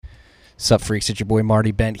Sup, freaks? It's your boy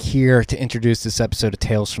Marty Bent here to introduce this episode of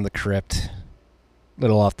Tales from the Crypt. A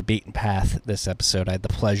little off the beaten path this episode. I had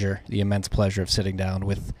the immense pleasure of sitting down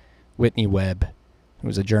with Whitney Webb, who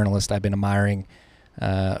is a journalist I've been admiring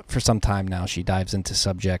for some time now. She dives into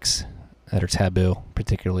subjects that are taboo,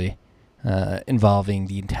 particularly involving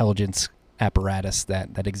the intelligence apparatus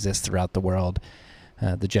that exists throughout the world,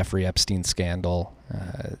 the Jeffrey Epstein scandal,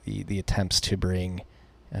 the attempts to bring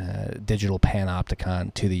digital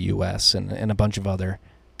panopticon to the U.S. and a bunch of other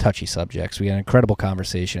touchy subjects. We had an incredible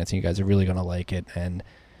conversation. I think you guys are really going to like it, and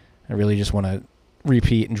I really just want to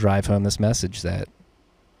repeat and drive home this message that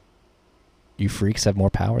you freaks have more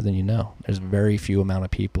power than you know. There's very few amount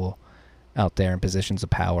of people out there in positions of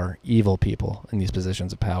power, evil people in these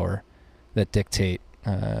positions of power, that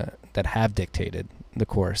have dictated the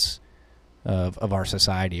course of our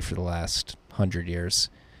society for the last 100 years.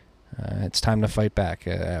 It's time to fight back.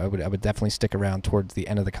 I would definitely stick around towards the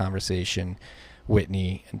end of the conversation.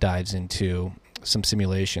 Whitney dives into some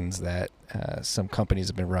simulations that some companies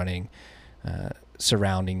have been running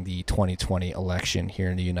surrounding the 2020 election here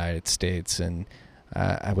in the United States, and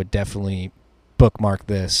I would definitely bookmark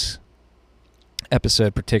this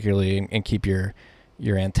episode particularly and keep your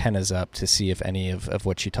antennas up to see if any of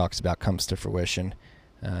what she talks about comes to fruition.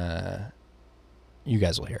 You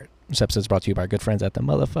guys will hear it. This episode is brought to you by our good friends at the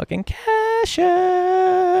motherfucking Cash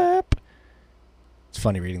App. It's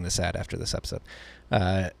funny reading this ad after this episode.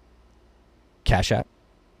 Cash App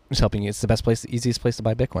is helping you. It's the best place, the easiest place to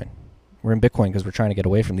buy Bitcoin. We're in Bitcoin because we're trying to get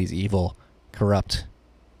away from these evil, corrupt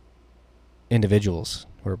individuals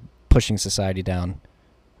who are pushing society down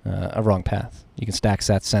a wrong path. You can stack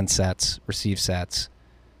sats, send sats, receive sats,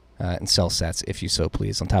 and sell sats if you so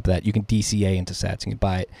please. On top of that, you can DCA into sats. You can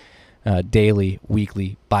buy it daily,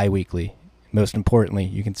 weekly, bi-weekly. Most importantly,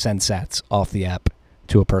 you can send sats off the app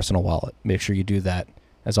to a personal wallet. Make sure you do that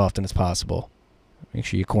as often as possible. Make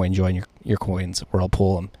sure you join your coins, or I'll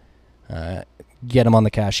pull them. Get them on the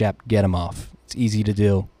Cash App, get them off. It's easy to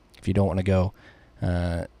do if you don't want to go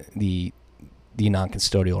the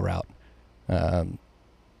non-custodial route.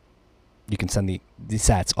 You can send the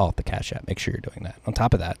sats off the Cash App. Make sure you're doing that. On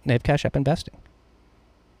top of that, they have Cash App investing.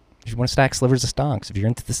 If you want to stack slivers of stonks, if you're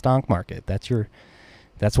into the stonk market, that's what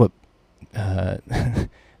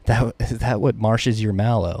what marshes your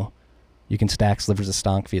mallow. You can stack slivers of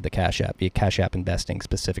stonk via the Cash App, via Cash App investing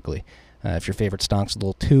specifically. If your favorite stonk's a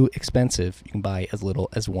little too expensive, you can buy as little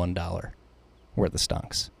as $1 worth of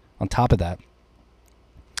stonks. On top of that,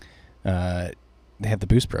 they have the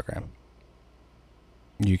Boost program.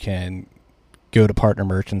 You can go to partner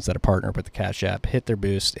merchants that are partnered with the Cash App, hit their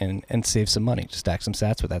Boost, and save some money. Just stack some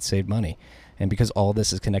sats with that saved money. And because all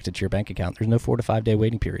this is connected to your bank account, there's no 4 to 5 day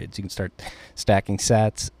waiting periods. You can start stacking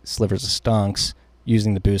sats, slivers of stonks,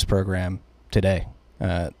 using the Boost program today.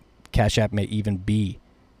 Cash App may even be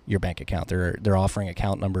your bank account. They're offering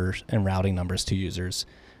account numbers and routing numbers to users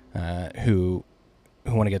who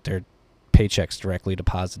want to get their paychecks directly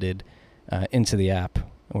deposited into the app,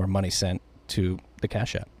 or money sent to the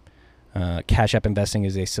Cash App. Cash App Investing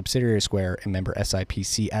is a subsidiary of Square and member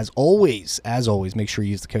SIPC. As always, make sure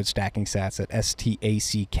you use the code STACKINGSATS at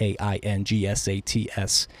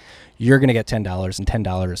STACKINGSATS. You're going to get $10, and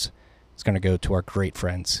 $10 is going to go to our great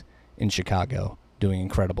friends in Chicago doing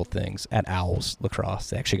incredible things at Owls Lacrosse.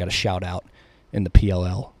 They actually got a shout out in the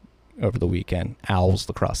PLL over the weekend. Owls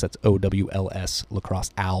Lacrosse. That's OWLS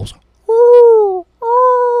Lacrosse. Owls.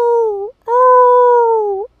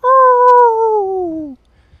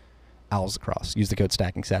 Owls Lacrosse. Use the code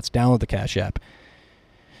STACKINGSATS. Download the Cash App.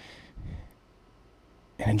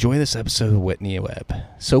 And enjoy this episode of Whitney Webb.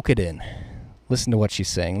 Soak it in. Listen to what she's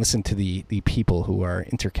saying. Listen to the people who are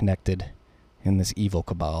interconnected in this evil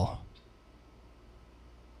cabal.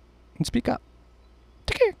 And speak up.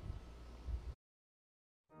 Take care.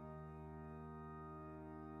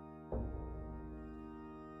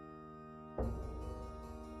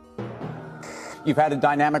 You've had a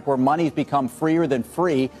dynamic where money's become freer than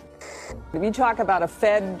free. If you talk about a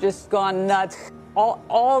Fed just gone nuts,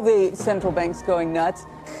 all the central banks going nuts.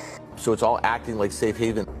 So it's all acting like safe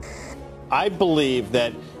haven. I believe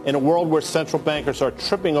that in a world where central bankers are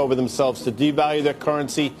tripping over themselves to devalue their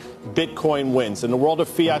currency, Bitcoin wins. In the world of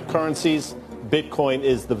fiat currencies, Bitcoin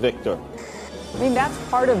is the victor. I mean, that's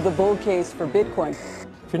part of the bull case for Bitcoin.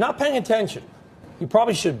 If you're not paying attention, you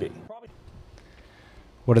probably should be.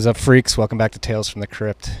 What is up, freaks? Welcome back to Tales from the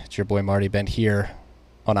Crypt. It's your boy Marty Bent here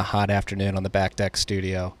on a hot afternoon on the Back Deck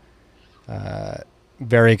Studio.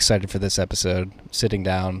 Very excited for this episode. Sitting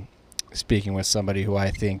down, speaking with somebody who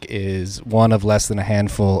I think is one of less than a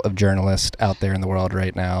handful of journalists out there in the world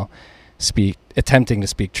right now, attempting to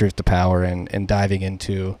speak truth to power and diving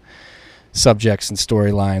into subjects and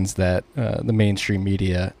storylines that the mainstream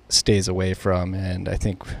media stays away from. And I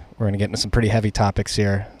think we're going to get into some pretty heavy topics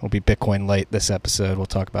here. It'll be Bitcoin light this episode. We'll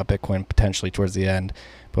talk about Bitcoin potentially towards the end.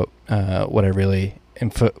 But what I really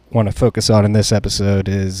want to focus on in this episode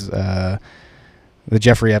is the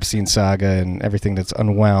Jeffrey Epstein saga and everything that's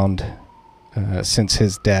unwound since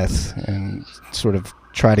his death, and sort of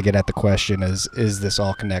try to get at the question, is this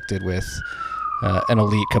all connected with an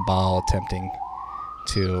elite cabal attempting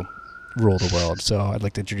to rule the world? So I'd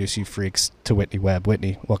like to introduce you freaks to Whitney Webb.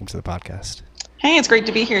 Whitney, welcome to the podcast. Hey, it's great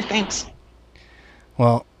to be here. Thanks.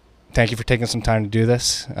 Well, thank you for taking some time to do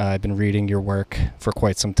this. I've been reading your work for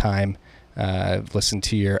quite some time. I've listened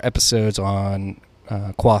to your episodes on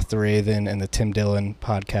Quoth the Raven and the Tim Dillon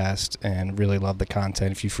podcast, and really love the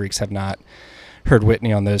content. If you freaks have not heard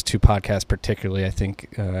Whitney on those two podcasts particularly, I think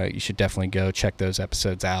you should definitely go check those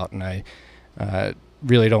episodes out. And I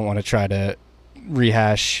really don't want to try to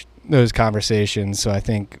rehash those conversations, so I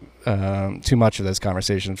think too much of those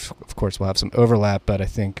conversations, of course, will have some overlap, but I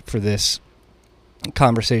think for this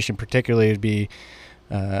conversation particularly, it'd be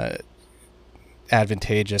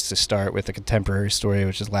advantageous to start with a contemporary story,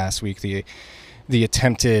 which is last week, the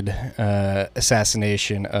attempted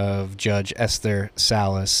assassination of Judge Esther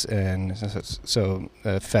Salas. And so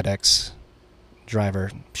a FedEx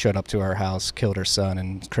driver showed up to her house, killed her son,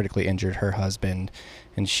 and critically injured her husband.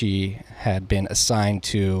 And she had been assigned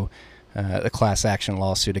to a class action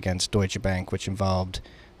lawsuit against Deutsche Bank, which involved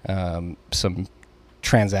some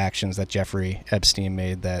transactions that Jeffrey Epstein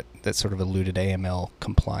made that sort of eluded AML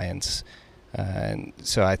compliance. And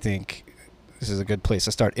so I think this is a good place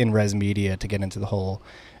to start in res media to get into the whole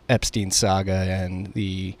Epstein saga and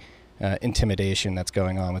the intimidation that's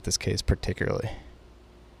going on with this case particularly.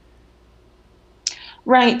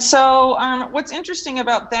 Right. So what's interesting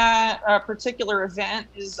about that particular event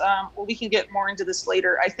is, well, we can get more into this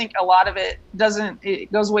later. I think a lot of it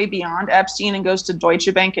goes way beyond Epstein and goes to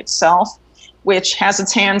Deutsche Bank itself, which has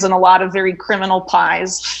its hands in a lot of very criminal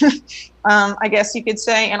pies, I guess you could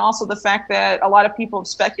say. And also the fact that a lot of people have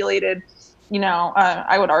speculated,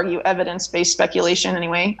 I would argue evidence-based speculation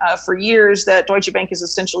anyway, for years, that Deutsche Bank is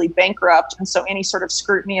essentially bankrupt. And so any sort of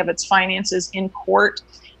scrutiny of its finances in court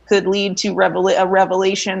could lead to a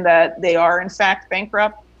revelation that they are in fact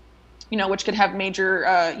bankrupt, which could have major,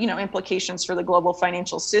 implications for the global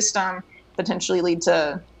financial system, potentially lead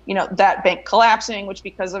to, that bank collapsing, which,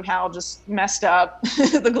 because of how just messed up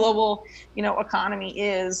the global, economy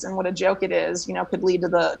is and what a joke it is, could lead to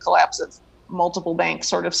the collapse of multiple banks,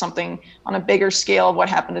 sort of something on a bigger scale of what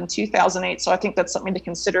happened in 2008. So I think that's something to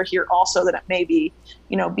consider here also, that it may be,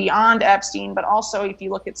 beyond Epstein. But also, if you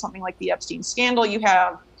look at something like the Epstein scandal, you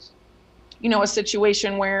have, a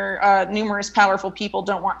situation where numerous powerful people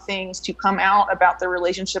don't want things to come out about their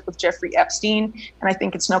relationship with Jeffrey Epstein. And I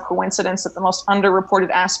think it's no coincidence that the most underreported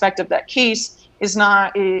aspect of that case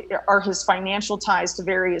are his financial ties to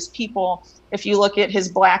various people. If you look at his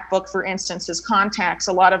black book, for instance, his contacts,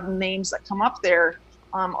 a lot of names that come up there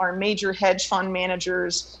are major hedge fund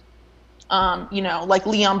managers, like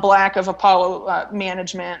Leon Black of Apollo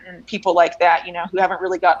Management and people like that, who haven't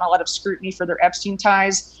really gotten a lot of scrutiny for their Epstein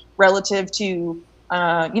ties relative to,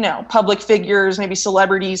 public figures, maybe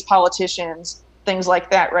celebrities, politicians, things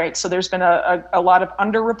like that, right? So there's been a lot of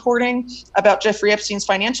underreporting about Jeffrey Epstein's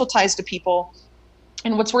financial ties to people.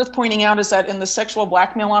 And what's worth pointing out is that in the sexual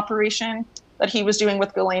blackmail operation that he was doing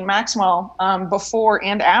with Ghislaine Maxwell, before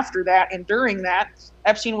and after that and during that,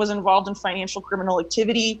 Epstein was involved in financial criminal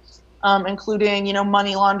activity, including,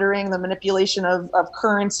 money laundering, the manipulation of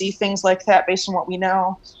currency, things like that, based on what we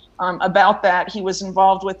know about that. He was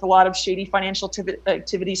involved with a lot of shady financial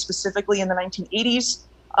activity, specifically in the 1980s,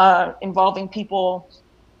 involving people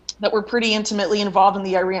that were pretty intimately involved in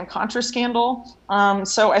the Iran-Contra scandal.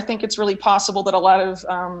 So I think it's really possible that a lot of,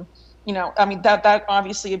 that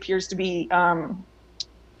obviously appears to be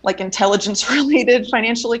like intelligence-related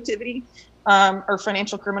financial activity or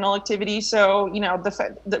financial criminal activity. So,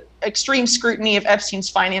 the extreme scrutiny of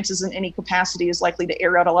Epstein's finances in any capacity is likely to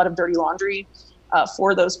air out a lot of dirty laundry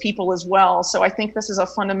for those people as well. So I think this is a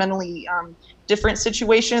fundamentally different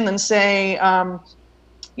situation than, say,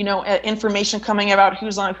 information coming about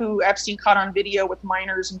who Epstein caught on video with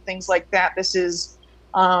minors and things like that. This is,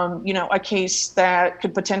 a case that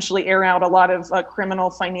could potentially air out a lot of criminal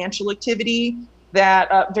financial activity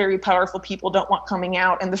that very powerful people don't want coming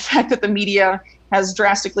out. And the fact that the media has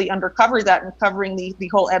drastically undercovered that and covering the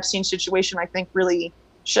whole Epstein situation, I think really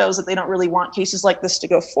shows that they don't really want cases like this to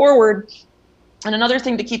go forward. And another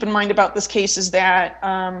thing to keep in mind about this case is that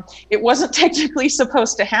it wasn't technically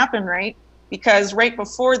supposed to happen, right? Because right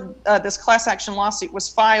before this class action lawsuit was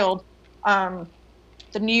filed,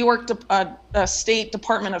 the New York State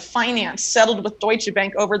Department of Finance settled with Deutsche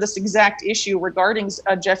Bank over this exact issue regarding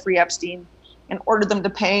Jeffrey Epstein and ordered them to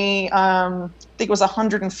pay, I think it was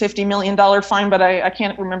 $150 million fine, but I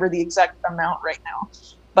can't remember the exact amount right now.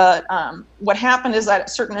 But what happened is that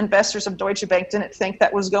certain investors of Deutsche Bank didn't think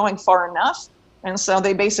that was going far enough. And so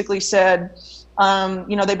they basically said,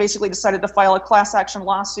 they basically decided to file a class action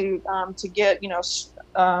lawsuit to get,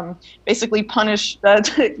 basically punish,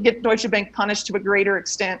 to get Deutsche Bank punished to a greater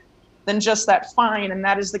extent than just that fine. And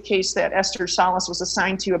that is the case that Esther Salas was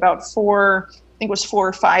assigned to about 4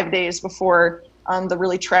 or 5 days before the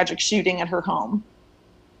really tragic shooting at her home.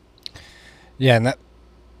 Yeah, and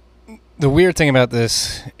the weird thing about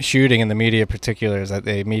this shooting in the media in particular is that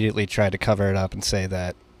they immediately tried to cover it up and say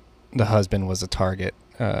that the husband was a target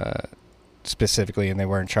specifically, and they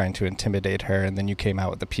weren't trying to intimidate her. And then you came out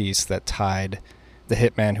with a piece that tied the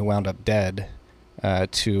hitman who wound up dead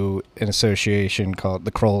to an association called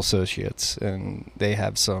the Kroll Associates, and they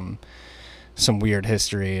have some weird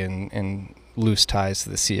history and loose ties to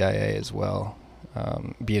the CIA as well.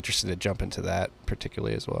 Be interested to jump into that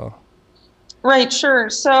particularly as well. Right, sure.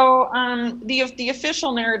 So the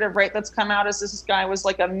official narrative, right, that's come out is this guy was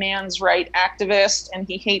like a man's right activist and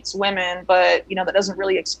he hates women, but, that doesn't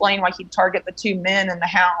really explain why he'd target the 2 men in the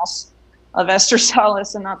house of Esther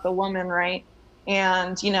Salas and not the woman, right?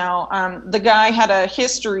 And, the guy had a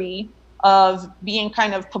history of being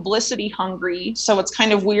kind of publicity hungry. So it's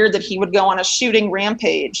kind of weird that he would go on a shooting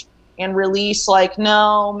rampage and release like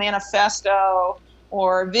no manifesto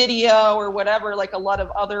or video or whatever, like a lot of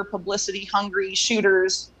other publicity hungry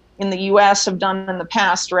shooters in the US have done in the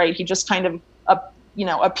past, right? He just kind of,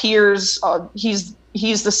 appears,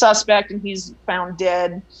 he's the suspect and he's found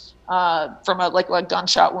dead from a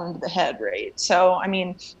gunshot wound to the head, right? So, I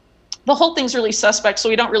mean, the whole thing's really suspect. So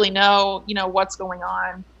we don't really know, what's going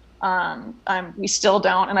on. We still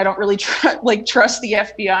don't, and I don't really trust the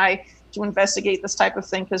FBI to investigate this type of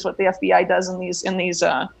thing, because what the FBI does in these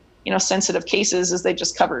sensitive cases is they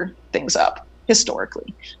just cover things up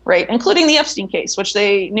historically, right? Including the Epstein case, which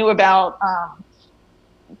they knew about,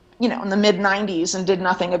 in the mid 90s and did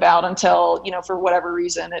nothing about until, for whatever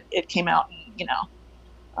reason it came out,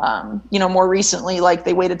 more recently, like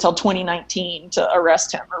they waited till 2019 to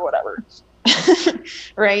arrest him or whatever.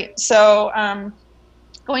 Right. So,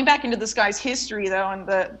 going back into this guy's history though, and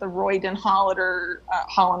the Royden Hollander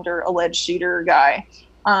alleged shooter guy,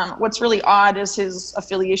 what's really odd is his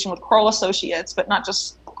affiliation with Kroll Associates, but not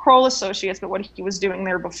just Kroll Associates, but what he was doing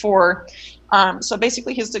there before. So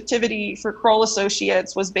basically his activity for Kroll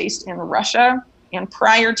Associates was based in Russia. And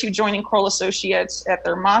prior to joining Kroll Associates at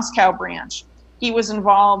their Moscow branch, he was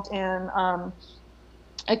involved in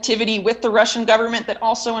activity with the Russian government that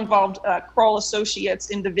also involved Kroll Associates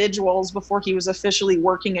individuals before he was officially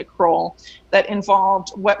working at Kroll, that involved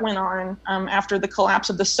what went on after the collapse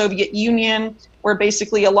of the Soviet Union, where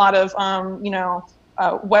basically a lot of,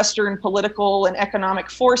 Western political and economic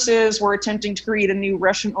forces were attempting to create a new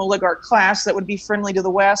Russian oligarch class that would be friendly to the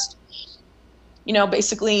West.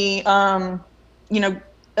 Basically,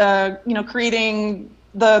 creating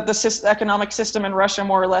the economic system in Russia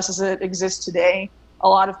more or less as it exists today. A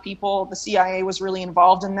lot of people, the CIA was really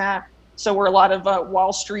involved in that. So were a lot of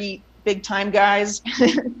Wall Street big time guys.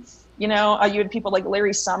 You had people like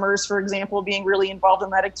Larry Summers, for example, being really involved in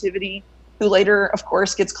that activity, who later, of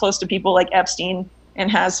course, gets close to people like Epstein and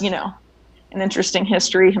has, an interesting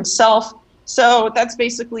history himself. So that's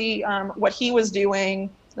basically what he was doing.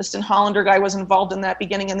 This Hollander guy was involved in that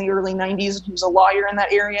beginning in the early 90s. He was a lawyer in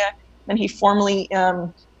that area. And he formally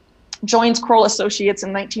joins Kroll Associates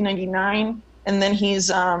in 1999. And then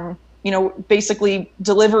he's, basically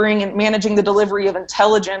delivering and managing the delivery of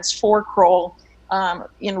intelligence for Kroll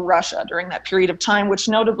in Russia during that period of time, which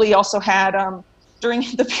notably also had, during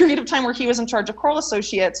the period of time where he was in charge of Kroll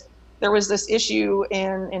Associates, there was this issue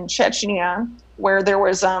in Chechnya where there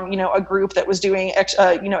was, a group that was doing,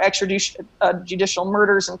 extrajudicial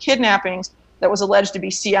murders and kidnappings that was alleged to be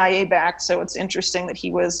CIA backed. So it's interesting that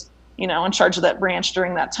he was, in charge of that branch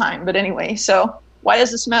during that time. But anyway, so why does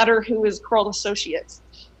this matter? Who is Kroll Associates?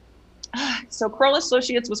 So Kroll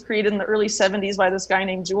Associates was created in the early 70s by this guy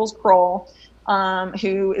named Jules Kroll,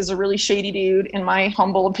 who is a really shady dude, in my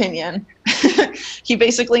humble opinion. He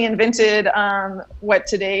basically invented what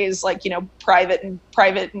today is like,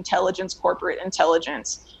 private intelligence, corporate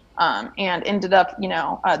intelligence, and ended up,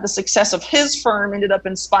 the success of his firm ended up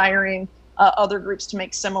inspiring other groups to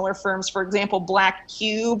make similar firms. For example, Black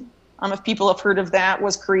Cube, if people have heard of that,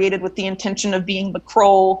 was created with the intention of being the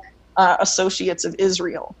Kroll Associates of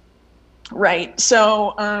Israel. Right.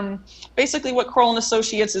 So basically what Kroll and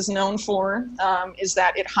Associates is known for is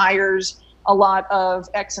that it hires a lot of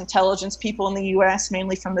ex-intelligence people in the U.S.,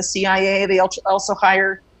 mainly from the CIA. They also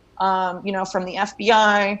hire, from the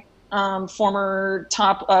FBI, former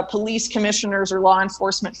top police commissioners or law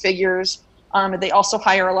enforcement figures. They also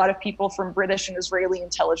hire a lot of people from British and Israeli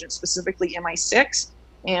intelligence, specifically MI6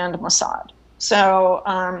 and Mossad.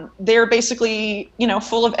 So they're basically,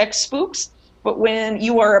 full of ex-spooks. But when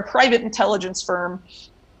you are a private intelligence firm,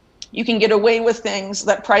 you can get away with things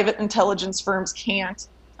that private intelligence firms can't,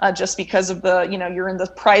 just because of you're in the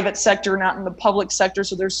private sector, not in the public sector.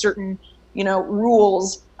 So there's certain,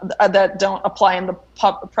 rules that don't apply in the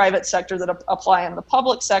private sector that apply in the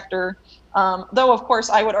public sector. Though, of course,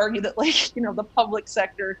 I would argue that, the public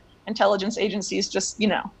sector intelligence agencies just,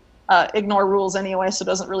 ignore rules anyway, so it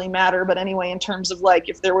doesn't really matter. But anyway, in terms of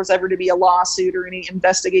if there was ever to be a lawsuit or any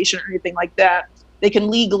investigation or anything like that, they can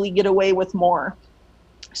legally get away with more.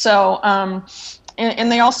 So, and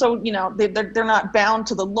they also, they're not bound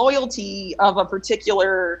to the loyalty of a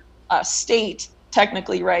particular state,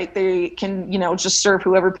 technically, right? They can, just serve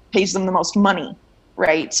whoever pays them the most money,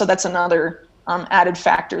 right? So that's another added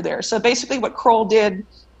factor there. So basically what Kroll did,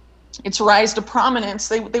 its rise to prominence,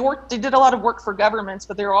 they did a lot of work for governments,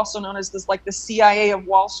 but they were also known as the CIA of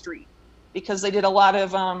Wall Street, because they did a lot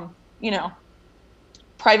of,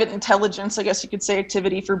 private intelligence, I guess you could say,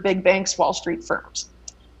 activity for big banks, Wall Street firms.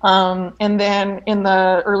 And then in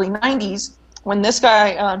the early 90s, when this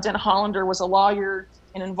guy, Den Hollander, was a lawyer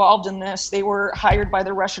and involved in this, they were hired by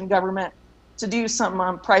the Russian government to do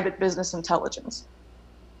some private business intelligence.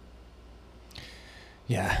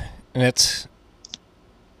 Yeah, and it's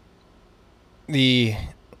the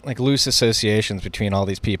loose associations between all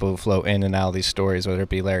these people who flow in and out of these stories, whether it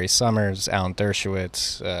be Larry Summers, Alan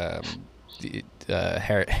Dershowitz,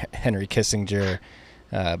 Henry Kissinger,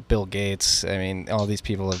 Bill Gates. I mean, all these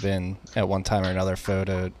people have been at one time or another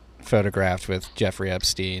photographed with Jeffrey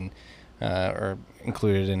Epstein, or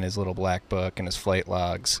included in his little black book and his flight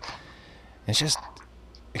logs. It's just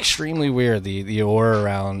extremely weird, the aura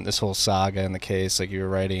around this whole saga and the case. Like you were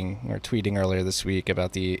writing or tweeting earlier this week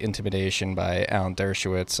about the intimidation by Alan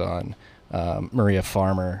Dershowitz on Maria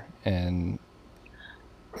Farmer, and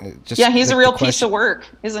he's a real piece of work,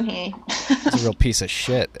 isn't he? He's a real piece of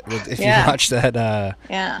shit. If you watch that,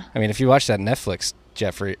 if you watch that Netflix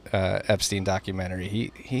Jeffrey Epstein documentary,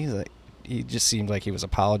 he just seemed like he was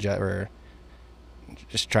apologizing or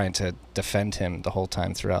just trying to defend him the whole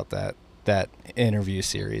time throughout that interview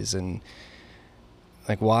series. And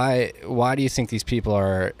why do you think these people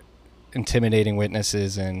are intimidating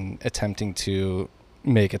witnesses and attempting to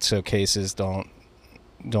make it so cases don't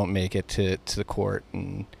make it to the court?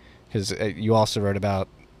 And because you also wrote about,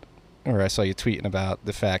 or I saw you tweeting about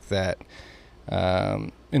the fact that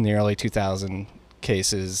in the early 2000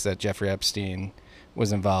 cases that Jeffrey Epstein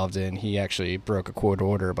was involved in, he actually broke a court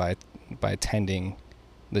order by attending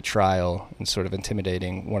the trial and sort of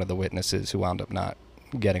intimidating one of the witnesses, who wound up not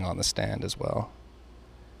getting on the stand as well.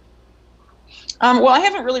 Well, I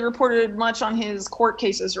haven't really reported much on his court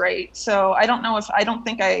cases, right? So I don't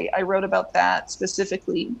think I wrote about that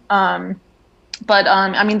specifically. But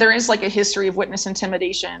there is a history of witness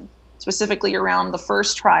intimidation, specifically around the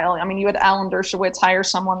first trial. I mean, you had Alan Dershowitz hire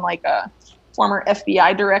someone like a former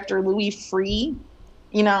FBI director, Louis Freeh,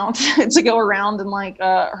 to go around and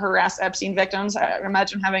harass Epstein victims. I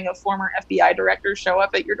imagine having a former FBI director show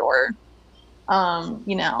up at your door.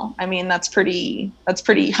 That's pretty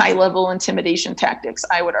high level intimidation tactics,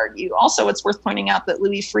 I would argue. Also, it's worth pointing out that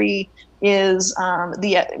Louis Freeh was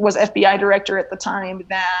FBI director at the time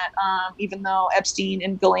that, even though Epstein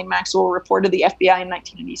and Ghislaine Maxwell reported the FBI in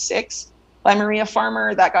 1996 by Maria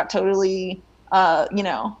Farmer, that got totally,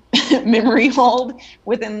 memory hold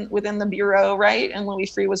within the bureau, right? And Louis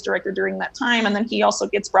Freeh was director during that time, and then he also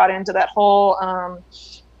gets brought into that whole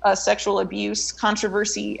sexual abuse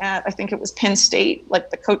controversy at, I think it was Penn State,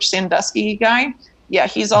 the Coach Sandusky guy. Yeah,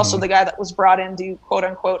 he's also the guy that was brought in to quote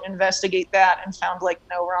unquote investigate that, and found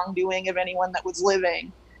no wrongdoing of anyone that was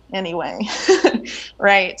living anyway.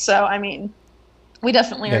 Right. So, we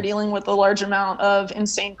definitely are dealing with a large amount of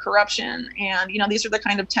insane corruption. And, these are the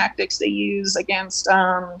kind of tactics they use against,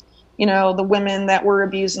 the women that were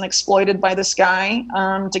abused and exploited by this guy,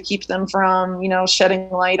 to keep them from,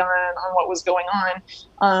 shedding light on what was going on.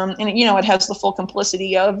 And, it has the full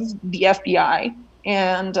complicity of the FBI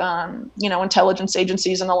and, intelligence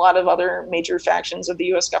agencies and a lot of other major factions of the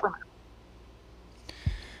U.S. government.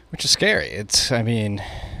 Which is scary. It's,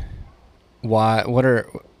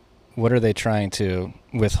 what are they trying to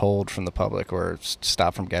withhold from the public or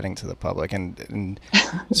stop from getting to the public? And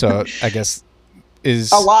so I guess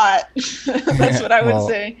is a lot. That's what I would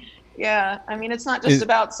say. Yeah. It's not just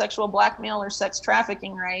about sexual blackmail or sex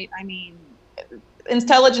trafficking, right?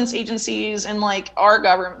 intelligence agencies and like our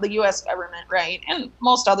government, the U.S. government, right, and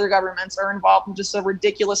most other governments are involved in just a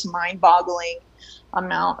ridiculous, mind-boggling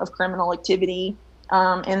amount of criminal activity.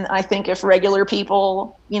 And I think if regular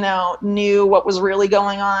people, knew what was really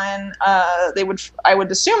going on, I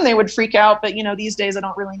would assume they would freak out. But, these days I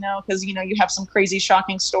don't really know because, you have some crazy,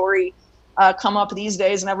 shocking story come up these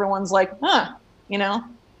days and everyone's like,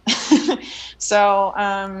 So,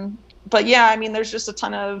 but yeah, I mean, there's just a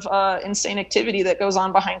ton of insane activity that goes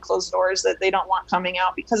on behind closed doors that they don't want coming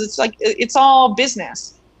out because it's like, it's all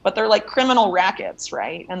business, but they're like criminal rackets,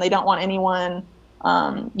 right? And they don't want anyone,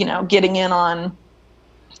 getting in on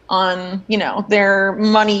their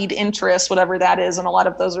moneyed interests, whatever that is. And a lot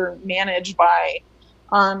of those are managed by,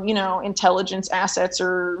 intelligence assets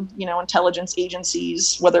or, intelligence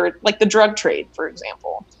agencies, whether it's like the drug trade, for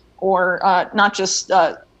example, or not just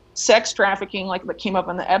sex trafficking, like that came up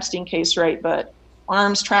in the Epstein case, right? But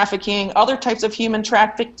arms trafficking, other types of human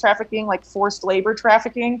trafficking, like forced labor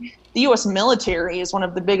trafficking. The U.S. military is one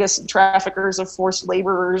of the biggest traffickers of forced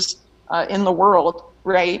laborers in the world,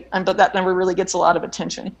 right? But that never really gets a lot of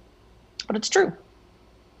attention. But it's true.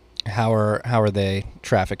 How are they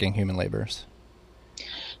trafficking human laborers?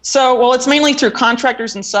 So, well, it's mainly through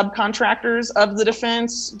contractors and subcontractors of the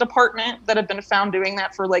Defense Department that have been found doing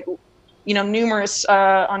that for numerous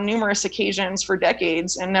occasions for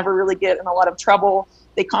decades and never really get in a lot of trouble.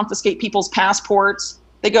 They confiscate people's passports.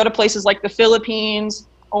 They go to places like the Philippines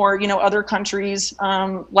or, other countries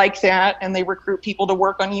like that, and they recruit people to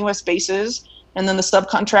work on U.S. bases. And then the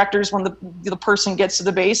subcontractors, when the person gets to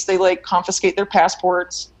the base, they like confiscate their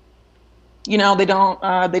passports.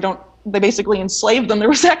 They basically enslave them. There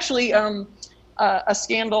was actually a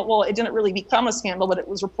scandal. Well, it didn't really become a scandal, but it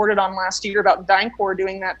was reported on last year about DynCorp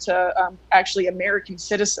doing that to actually American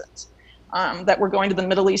citizens that were going to the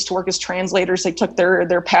Middle East to work as translators. They took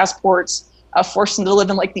their passports, forced them to live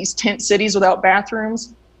in like these tent cities without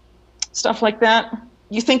bathrooms, stuff like that.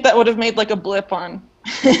 You think that would have made like a blip on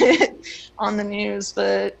on the news,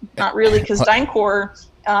 but not really, because DynCorp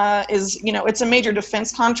is, it's a major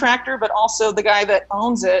defense contractor, but also the guy that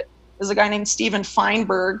owns it is a guy named Steven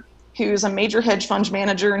Feinberg, who's a major hedge fund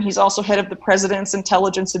manager, and he's also head of the President's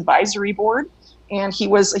Intelligence Advisory Board. And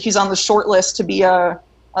he's on the short list to be a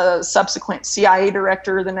subsequent CIA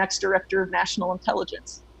director, the next director of national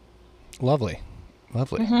intelligence. Lovely.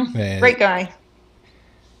 Mm-hmm. Great guy.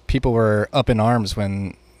 People were up in arms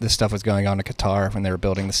when this stuff was going on in Qatar, when they were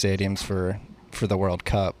building the stadiums for the World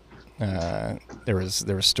Cup. There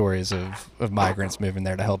were stories of migrants moving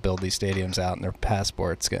there to help build these stadiums out, and their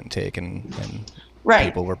passports getting taken, and right.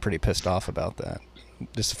 People were pretty pissed off about that.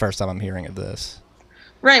 This is the first time I'm hearing of this.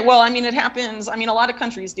 Right. Well, I mean, it happens. I mean, a lot of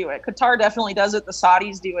countries do it. Qatar definitely does it. The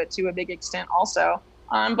Saudis do it to a big extent also.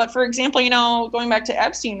 But for example, going back to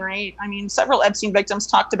Epstein, right? I mean, several Epstein victims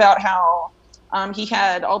talked about how he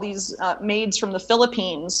had all these maids from the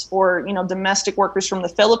Philippines or, domestic workers from the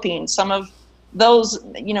Philippines. Some of those,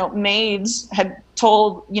 maids had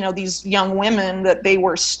told, these young women that they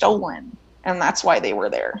were stolen, and that's why they were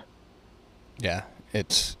there. Yeah,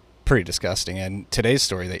 it's pretty disgusting. And today's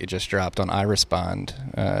story that you just dropped on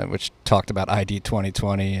iRespond, which talked about ID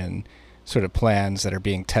 2020 and sort of plans that are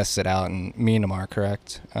being tested out in Myanmar,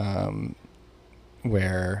 correct?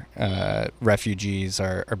 Where refugees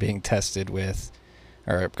are being tested with,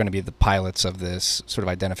 are going to be the pilots of this sort of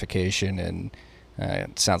identification, and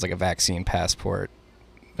it sounds like a vaccine passport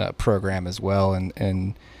program as well.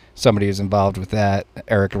 And somebody who's involved with that,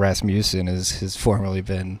 Eric Rasmussen, has formerly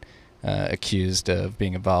been accused of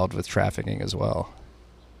being involved with trafficking as well.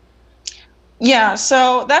 Yeah,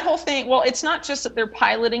 so that whole thing, well, it's not just that they're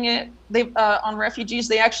piloting it. They've on refugees,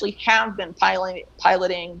 they actually have been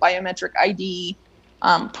piloting biometric ID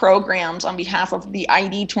programs on behalf of the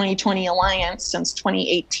ID 2020 Alliance since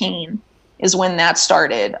 2018 is when that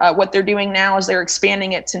started. What they're doing now is they're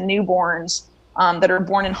expanding it to newborns that are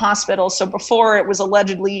born in hospitals. So before, it was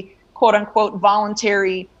allegedly, quote unquote,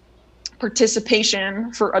 voluntary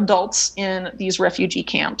participation for adults in these refugee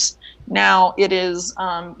camps. Now it is,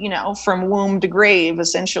 from womb to grave,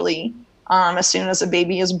 essentially. As soon as a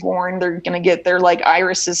baby is born, they're going to get their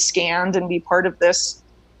irises scanned and be part of this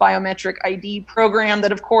biometric ID program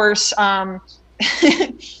that, of course,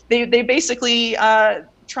 they basically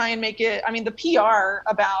try and make it, the PR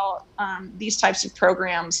about these types of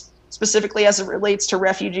programs, specifically as it relates to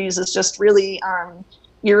refugees, is just really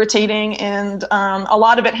irritating. And a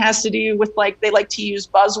lot of it has to do with, they like to use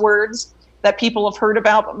buzzwords that people have heard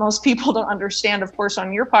about, but most people don't understand. Of course,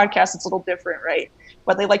 on your podcast, it's a little different, right?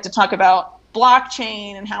 But they like to talk about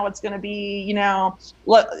blockchain and how it's going to be,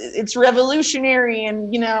 it's revolutionary,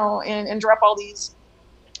 and, and drop all these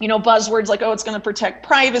buzzwords like, oh, it's going to protect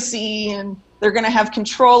privacy and they're going to have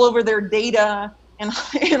control over their data and,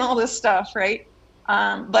 and all this stuff, right?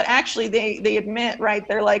 But actually they admit, right,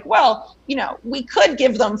 they're like, well, we could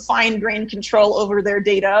give them fine-grained control over their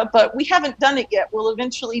data, but we haven't done it yet. We'll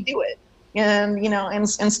eventually do it. And,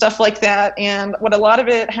 and stuff like that. And what a lot of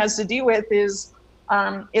it has to do with is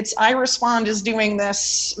it's iRespond is doing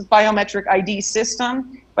this biometric ID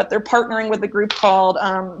system, but they're partnering with a group called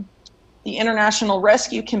the International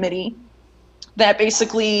Rescue Committee that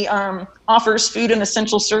basically offers food and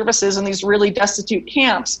essential services in these really destitute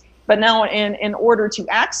camps. But now in order to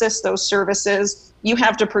access those services, you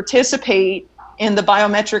have to participate in the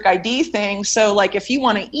biometric ID thing. So like if you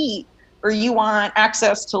want to eat or you want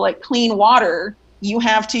access to like clean water, you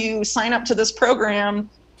have to sign up to this program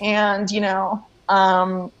and,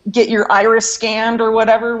 get your iris scanned or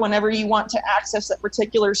whatever whenever you want to access that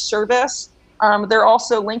particular service. They're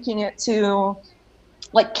also linking it to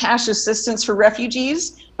like cash assistance for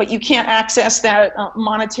refugees, but you can't access that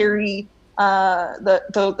monetary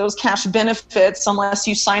those cash benefits unless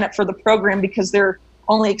you sign up for the program because they're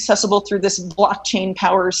only accessible through this blockchain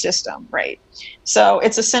power system, right? So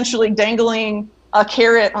it's essentially dangling a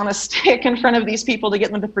carrot on a stick in front of these people to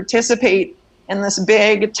get them to participate in this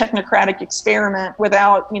big technocratic experiment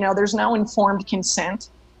without, there's no informed consent.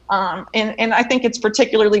 And I think it's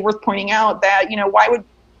particularly worth pointing out that, why would,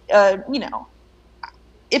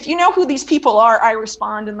 if you know who these people are,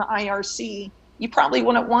 iRespond and the IRC, you probably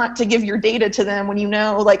wouldn't want to give your data to them when you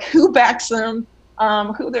know like who backs them,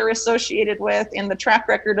 who they're associated with, and the track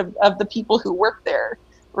record of the people who work there,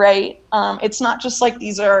 right? It's not just like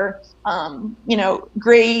these are,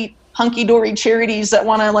 great hunky-dory charities that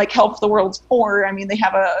want to like help the world's poor. I mean, they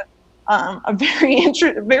have a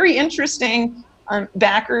very interesting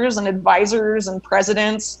backers and advisors and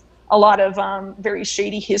presidents, a lot of very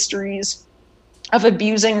shady histories of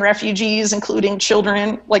abusing refugees, including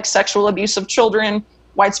children, like sexual abuse of children,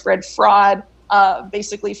 widespread fraud,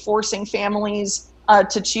 basically forcing families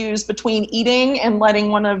to choose between eating and letting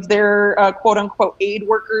one of their quote unquote aid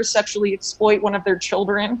workers sexually exploit one of their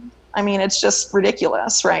children. I mean, it's just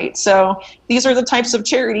ridiculous, right? So these are the types of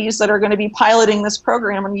charities that are going to be piloting this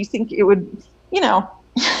program, and you think it would,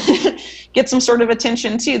 get some sort of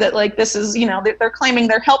attention too, that like this is, they're claiming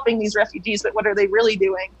they're helping these refugees, but what are they really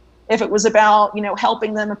doing? If it was about,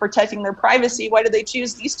 helping them and protecting their privacy, why did they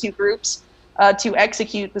choose these two groups to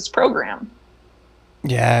execute this program?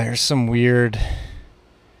 Yeah, there's some weird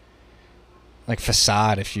like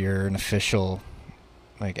facade if you're an official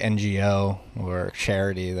like NGO or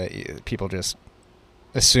charity that people just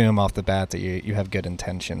assume off the bat that you have good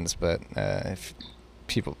intentions, but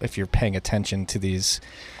if you're paying attention to these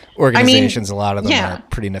organizations, a lot of them are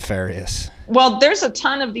pretty nefarious. Well, there's a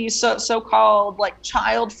ton of these so-called like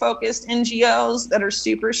child-focused NGOs that are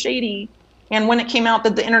super shady. And when it came out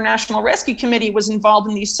that the International Rescue Committee was involved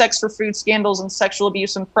in these sex for food scandals and sexual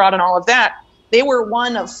abuse and fraud and all of that, they were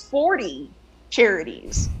one of 40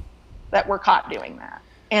 charities that were caught doing that.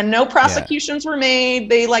 And no prosecutions were made.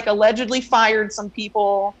 They like allegedly fired some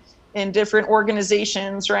people in different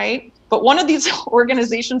organizations, right? But one of these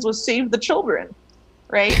organizations was Save the Children,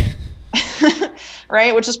 right?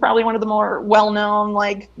 Right, which is probably one of the more well-known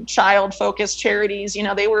like child-focused charities.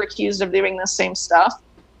 They were accused of doing this same stuff.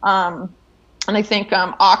 And I think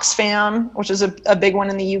Oxfam, which is a big one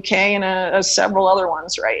in the UK, and several other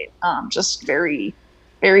ones, right? Just very,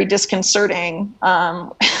 very disconcerting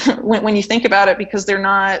when you think about it, because they're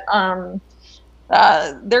not,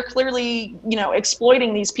 they're clearly,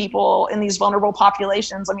 exploiting these people in these vulnerable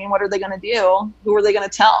populations. I mean, what are they going to do? Who are they going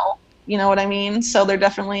to tell? You know what I mean? So they're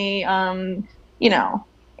definitely,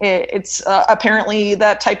 it's apparently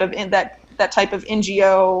that type of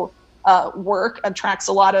NGO work attracts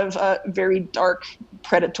a lot of very dark,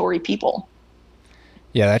 predatory people.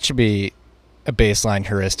 Yeah, that should be a baseline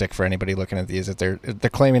heuristic for anybody looking at these. If they're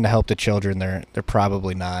claiming to help the children, they're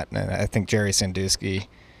probably not. And I think Jerry Sandusky,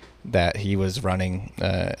 that he was running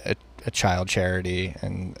a child charity,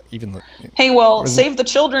 and even Save the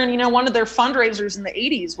Children. One of their fundraisers in the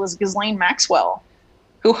 '80s was Ghislaine Maxwell,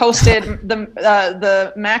 who hosted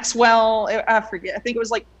the Maxwell. I forget. I think it was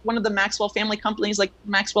like one of the Maxwell family companies, like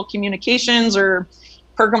Maxwell Communications or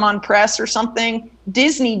Pergamon Press or something.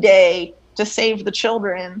 Disney Day to save the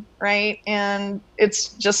children, right? And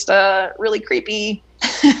it's just really creepy.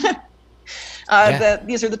 That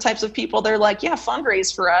these are the types of people. They're like,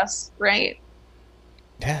 fundraise for us, right?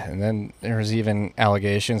 Yeah, and then there was even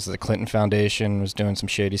allegations that the Clinton Foundation was doing some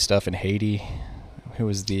shady stuff in Haiti. Who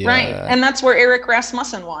was the right? And that's where Eric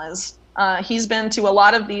Rasmussen was. He's been to a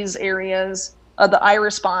lot of these areas. The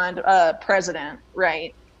iRespond president,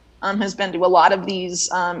 right? has been to a lot of these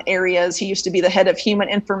areas. He used to be the head of human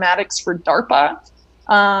informatics for DARPA,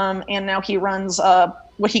 and now he runs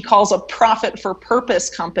what he calls a profit for purpose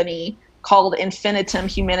company called Infinitum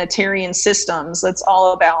Humanitarian Systems. That's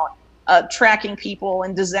all about tracking people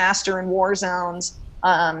in disaster and war zones.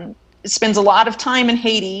 It spends a lot of time in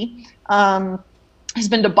Haiti. He's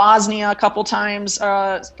been to Bosnia a couple times,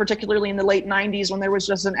 particularly in the late 90s when there was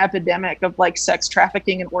just an epidemic of like sex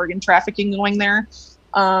trafficking and organ trafficking going there.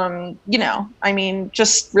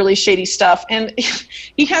 Just really shady stuff. And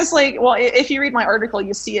he has if you read my article,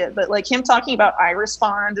 you see it, but like him talking about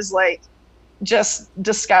iRespond is like just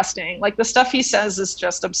disgusting. Like the stuff he says is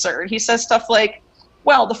just absurd. He says stuff like,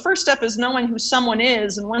 well, the first step is knowing who someone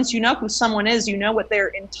is. And once you know who someone is, you know what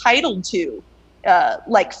they're entitled to,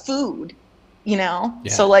 like food. Yeah.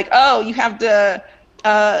 So like, you have to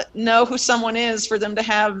know who someone is for them to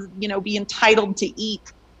have, be entitled to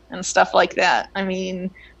eat and stuff like that. I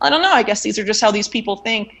mean, I don't know. I guess these are just how these people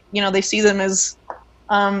think. They see them as,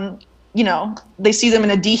 they see them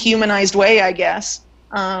in a dehumanized way, I guess,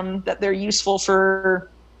 that they're useful for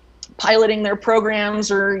piloting their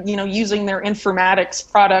programs or, using their informatics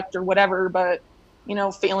product or whatever, but,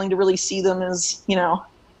 failing to really see them as,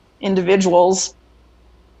 individuals.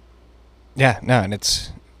 Yeah, no, and it's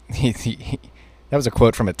he that was a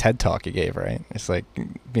quote from a TED talk he gave, right? It's like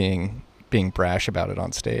being brash about it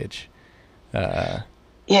on stage.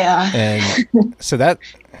 Yeah. And so that,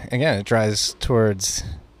 again, it drives towards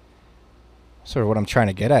sort of what I'm trying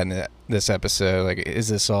to get at in this episode. Like, is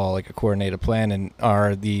this all like a coordinated plan, and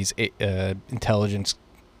are these intelligence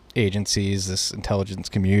agencies, this intelligence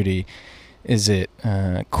community, is it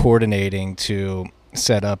coordinating to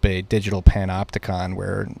set up a digital panopticon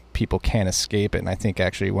where people can't escape it? And I think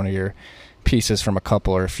actually one of your pieces from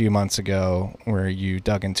a few months ago where you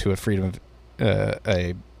dug into a freedom of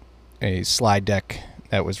a slide deck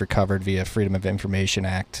that was recovered via Freedom of Information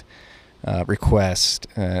Act request,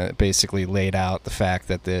 basically laid out the fact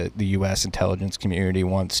that the U.S. intelligence community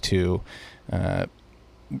wants to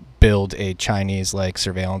build a Chinese-like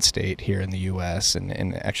surveillance state here in the U.S.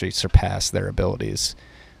 and actually surpass their abilities.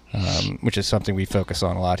 Which is something we focus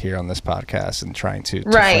on a lot here on this podcast, and trying to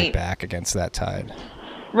fight back against that tide.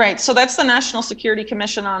 Right. So that's the National Security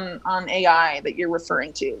Commission on AI that you're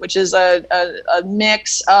referring to, which is a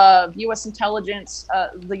mix of U.S. intelligence,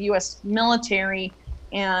 the U.S. military,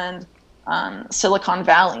 and Silicon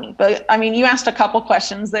Valley. But I mean, you asked a couple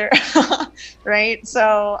questions there, right?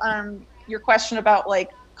 So your question about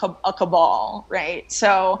like a cabal, right?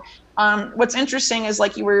 So what's interesting is,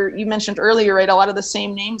 like you mentioned earlier, right, a lot of the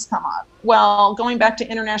same names come up. Well, going back to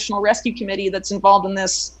International Rescue Committee that's involved in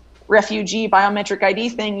this refugee biometric ID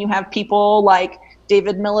thing, you have people like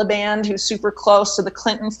David Miliband, who's super close to the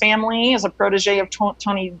Clinton family, as a protege of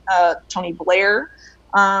Tony Blair.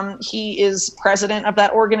 He is president of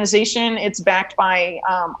that organization. It's backed by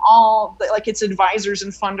its advisors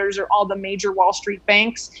and funders are all the major Wall Street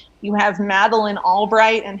banks. You have Madeleine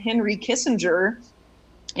Albright and Henry Kissinger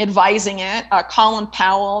advising it, Colin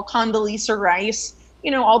Powell, Condoleezza Rice,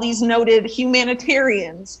 all these noted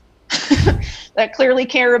humanitarians that clearly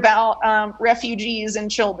care about refugees and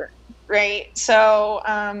children, right? So,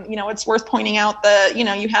 it's worth pointing out that,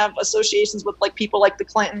 you have associations with like people like the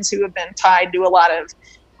Clintons who have been tied to a lot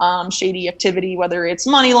of shady activity, whether it's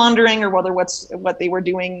money laundering or what they were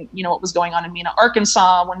doing, what was going on in Mena,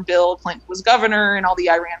 Arkansas when Bill Clinton was governor, and all the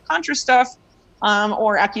Iran-Contra stuff.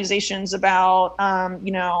 Or accusations about,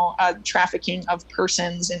 trafficking of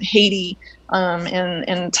persons in Haiti,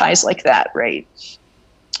 and ties like that, right?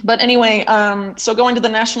 But anyway, so going to the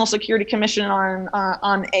National Security Commission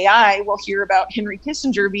on AI, we'll hear about Henry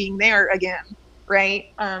Kissinger being there again,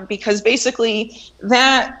 right? Because basically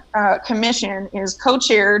that commission is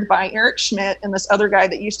co-chaired by Eric Schmidt and this other guy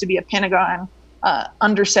that used to be a Pentagon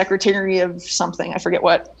undersecretary of something, I forget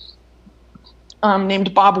what,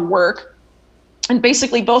 named Bob Work. And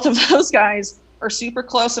basically both of those guys are super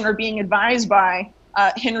close and are being advised by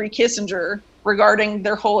Henry Kissinger regarding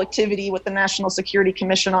their whole activity with the National Security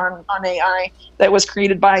Commission on AI that was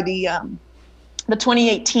created by the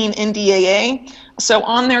 2018 NDAA. So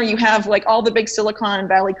on there you have like all the big Silicon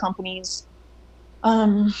Valley companies,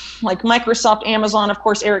 like Microsoft, Amazon. Of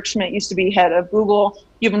course, Eric Schmidt used to be head of Google.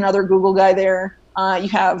 You have another Google guy there. You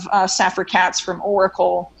have Safra Catz from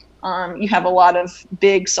Oracle. You have a lot of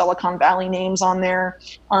big Silicon Valley names on there.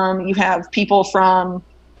 You have people from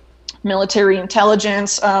military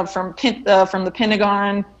intelligence, from the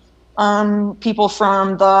Pentagon, people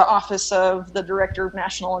from the Office of the Director of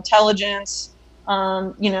National Intelligence,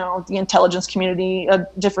 the intelligence community,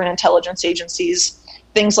 different intelligence agencies,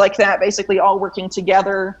 things like that, basically all working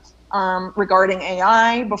together regarding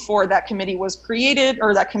AI. Before that committee was created,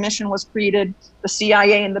 or that commission was created, the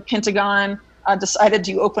CIA and the Pentagon decided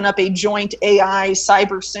to open up a joint AI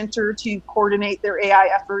cyber center to coordinate their AI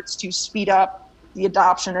efforts to speed up the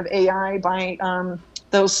adoption of AI by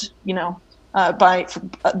by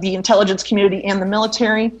the intelligence community and the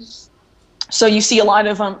military. So you see a lot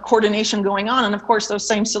of coordination going on. And of course, those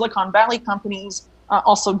same Silicon Valley companies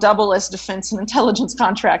also double as defense and intelligence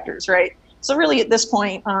contractors, right? So really at this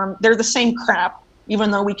point, they're the same crap,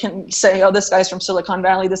 even though we can say, oh, this guy's from Silicon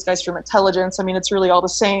Valley, this guy's from intelligence. I mean, it's really all the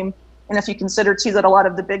same. And if you consider too that a lot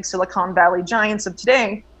of the big Silicon Valley giants of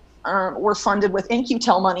today were funded with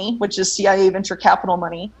In-Q-Tel money, which is CIA venture capital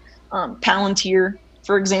money. Palantir,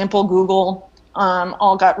 for example, Google,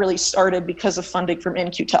 all got really started because of funding from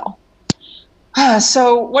In-Q-Tel.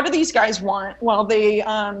 So what do these guys want? Well, they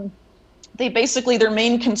basically, their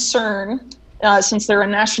main concern, since they're a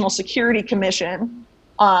national security commission,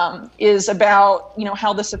 is about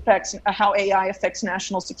how this affects, how AI affects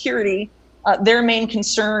national security. Their main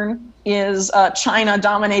concern is China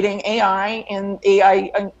dominating AI and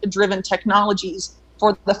AI-driven technologies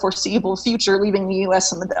for the foreseeable future, leaving the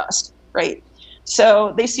U.S. in the dust, right?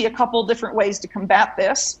 So they see a couple different ways to combat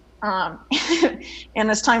this. And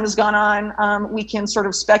as time has gone on, we can sort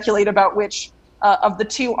of speculate about which of the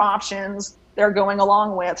two options they're going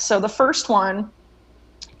along with. So the first one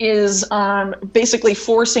is basically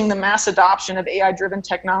forcing the mass adoption of AI-driven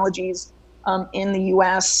technologies in the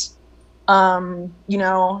U.S.,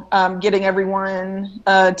 getting everyone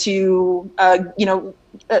to,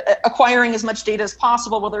 acquiring as much data as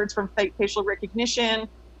possible, whether it's from facial recognition,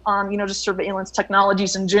 just surveillance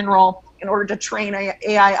technologies in general, in order to train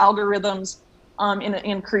AI algorithms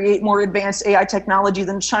and create more advanced AI technology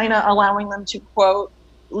than China, allowing them to, quote,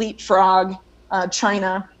 leapfrog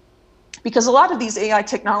China. Because a lot of these AI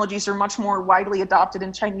technologies are much more widely adopted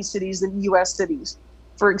in Chinese cities than US cities,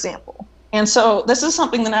 for example. And so this is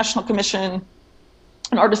something the National Commission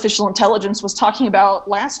on Artificial Intelligence was talking about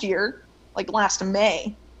last year, like last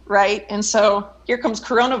May, right? And so here comes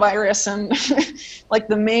coronavirus, and like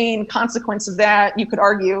the main consequence of that, you could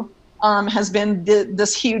argue, has been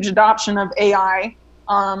this huge adoption of AI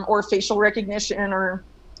or facial recognition, or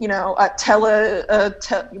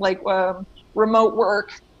remote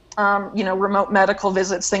work, remote medical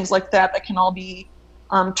visits, things like that, that can all be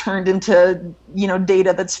turned into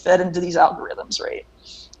data that's fed into these algorithms, right?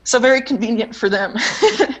 So very convenient for them,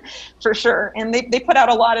 for sure. And they put out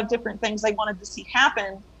a lot of different things they wanted to see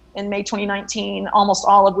happen in May 2019, almost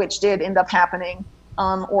all of which did end up happening,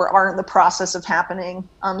 or are in the process of happening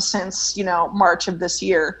since March of this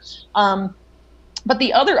year. But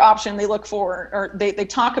the other option they look for, or they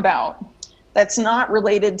talk about, that's not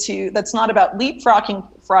about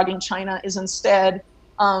leapfrogging China, is instead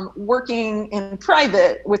working in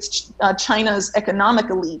private with China's economic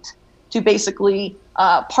elite to basically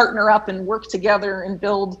partner up and work together and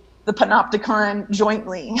build the panopticon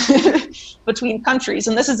jointly between countries.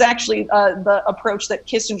 And this is actually the approach that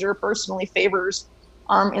Kissinger personally favors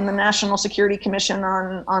in the National Security Commission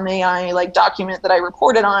on AI document that I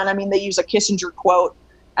reported on. I mean, they use a Kissinger quote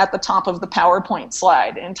at the top of the PowerPoint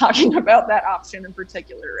slide and talking about that option in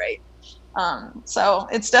particular, right? So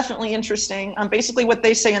it's definitely interesting. Basically what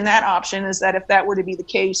they say in that option is that if that were to be the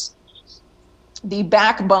case, the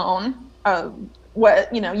backbone of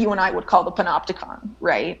what you and I would call the panopticon,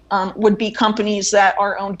 right, would be companies that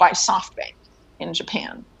are owned by SoftBank in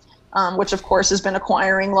Japan, which of course has been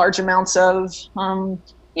acquiring large amounts of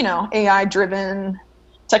AI-driven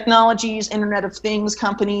technologies, Internet of Things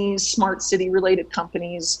companies, smart city related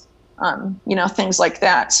companies, things like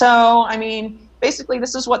that. So, I mean, basically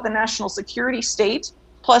this is what the national security state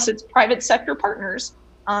plus its private sector partners,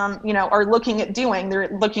 are looking at doing. They're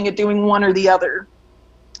looking at doing one or the other.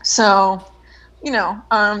 So,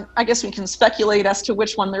 I guess we can speculate as to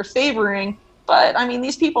which one they're favoring, but I mean,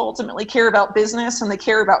 these people ultimately care about business and they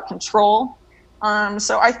care about control.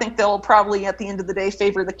 So I think they'll probably, at the end of the day,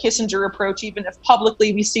 favor the Kissinger approach, even if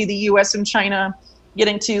publicly we see the U.S. and China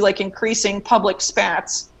getting to increasing public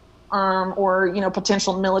spats, or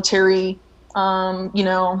potential military,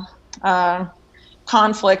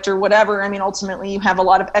 conflict or whatever. I mean, ultimately, you have a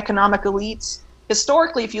lot of economic elites.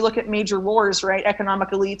 Historically, if you look at major wars, right, economic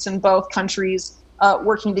elites in both countries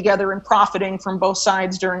working together and profiting from both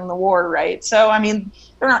sides during the war, right? So, I mean,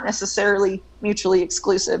 they're not necessarily mutually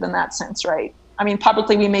exclusive in that sense, right? I mean,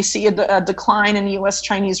 publicly, we may see a decline in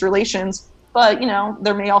U.S.-Chinese relations, but,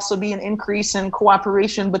 there may also be an increase in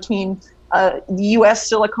cooperation between the U.S.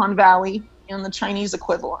 Silicon Valley and the Chinese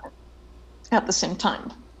equivalent at the same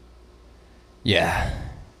time. Yeah.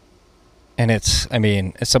 And it's, I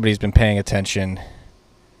mean, as somebody who's been paying attention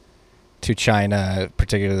to China,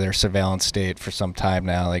 particularly their surveillance state, for some time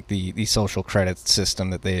now. Like the social credit system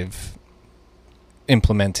that they've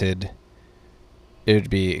implemented, it would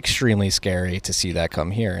be extremely scary to see that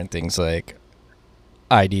come here. And things like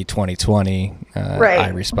ID 2020,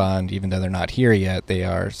 Right. iRespond, even though they're not here yet, they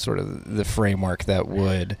are sort of the framework that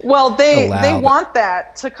would They allow want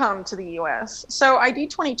that to come to the U.S. So ID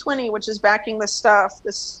 2020, which is backing this stuff,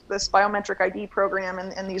 this biometric ID program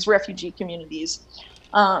in these refugee communities.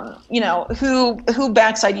 Who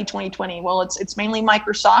backs ID 2020? Well, it's mainly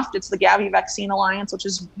Microsoft. It's the Gavi Vaccine Alliance, which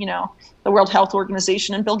is, the World Health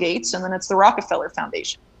Organization and Bill Gates, and then it's the Rockefeller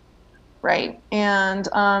Foundation. Right. And,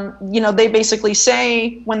 they basically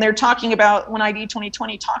say when they're talking about, when ID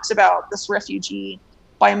 2020 talks about this refugee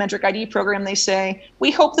biometric ID program, they say,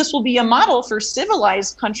 we hope this will be a model for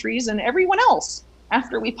civilized countries and everyone else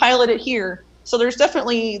after we pilot it here. So there's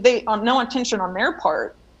definitely no intention on their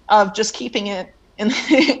part of just keeping it in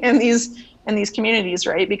these communities,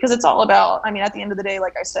 right? Because it's all about, at the end of the day,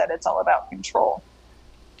 like I said, it's all about control,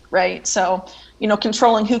 right? So,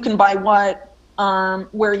 controlling who can buy what,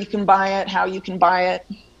 where you can buy it, how you can buy it,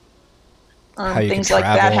 things like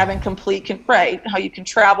that, having complete, how you can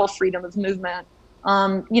travel, freedom of movement.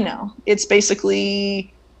 It's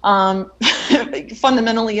basically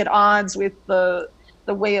fundamentally at odds with the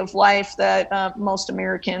way of life that most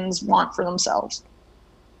Americans want for themselves.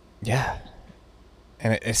 Yeah.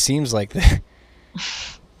 And it seems like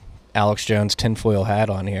Alex Jones tinfoil hat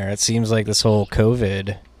on here. It seems like this whole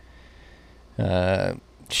COVID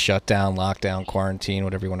shutdown, lockdown, quarantine,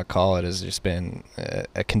 whatever you want to call it, has just been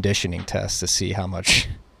a conditioning test to see how much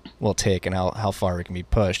we'll take and how far we can be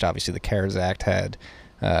pushed. Obviously, the CARES Act had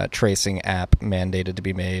tracing app mandated to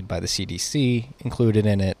be made by the CDC included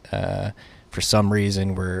in it. For some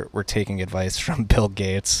reason, we're taking advice from Bill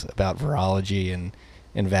Gates about virology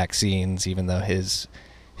and vaccines, even though his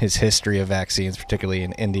history of vaccines, particularly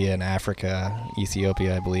in India and Africa,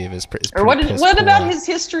 Ethiopia, I believe, is pretty what about his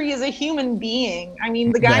history as a human being?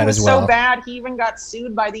 The guy was so bad, he even got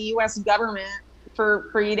sued by the U.S. government for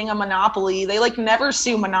creating a monopoly. They never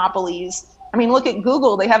sue monopolies. Look at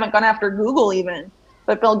Google. They haven't gone after Google even.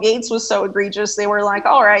 But Bill Gates was so egregious, they were like,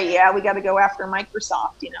 all right, yeah, we got to go after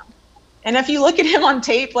Microsoft, And if you look at him on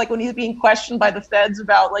tape, when he's being questioned by the feds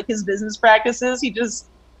about his business practices, he just,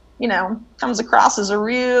 comes across as a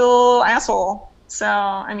real asshole. So,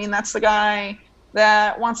 that's the guy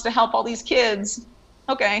that wants to help all these kids.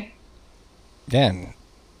 Okay. Then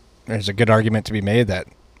there's a good argument to be made that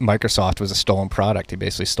Microsoft was a stolen product. He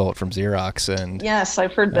basically stole it from Xerox, and yes,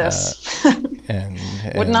 I've heard this. and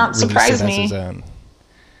would not surprise me. But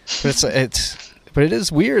but it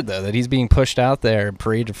is weird though that he's being pushed out there and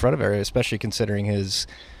paraded in front of her, especially considering his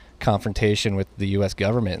confrontation with the U.S.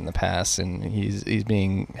 government in the past, and he's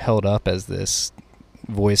being held up as this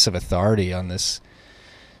voice of authority on this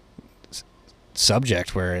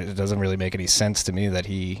subject, where it doesn't really make any sense to me that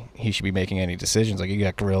he should be making any decisions. He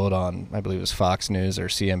got grilled on, I believe it was Fox News or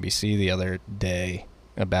CNBC the other day,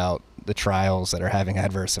 about the trials that are having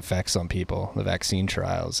adverse effects on people, the vaccine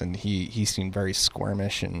trials, and he seemed very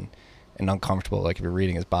squirmish and uncomfortable. If you're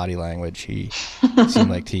reading his body language, he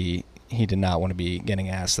seemed like he did not want to be getting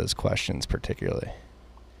asked those questions particularly.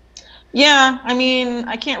 Yeah,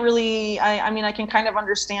 I can't really, I can kind of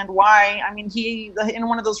understand why. He, in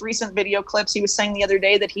one of those recent video clips, he was saying the other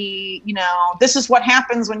day that he, this is what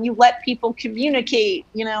happens when you let people communicate,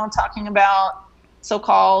 talking about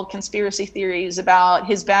so-called conspiracy theories about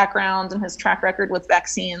his background and his track record with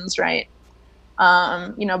vaccines, right?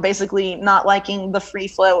 Basically not liking the free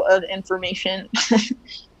flow of information,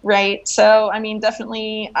 right? So,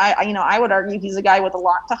 definitely, I would argue he's a guy with a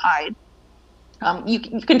lot to hide. You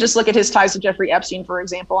can just look at his ties to Jeffrey Epstein, for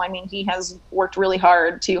example. He has worked really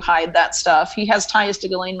hard to hide that stuff. He has ties to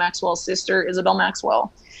Ghislaine Maxwell's sister, Isabel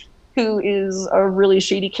Maxwell, who is a really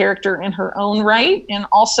shady character in her own right. And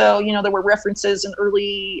also, there were references in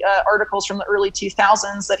early articles from the early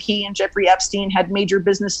 2000s that he and Jeffrey Epstein had major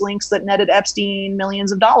business links that netted Epstein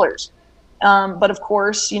millions of dollars. But of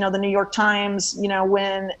course, the New York Times,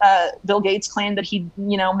 when Bill Gates claimed that he,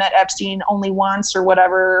 met Epstein only once or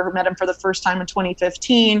whatever, or met him for the first time in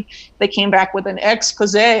 2015, they came back with an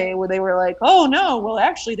expose where they were like, oh no, well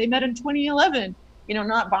actually they met in 2011,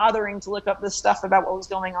 not bothering to look up this stuff about what was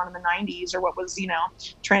going on in the 90s or what was,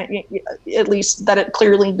 at least that it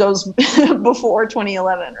clearly goes before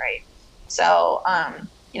 2011, right? So,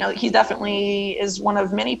 he definitely is one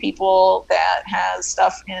of many people that has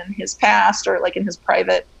stuff in his past or in his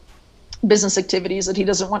private business activities that he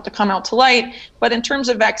doesn't want to come out to light. But in terms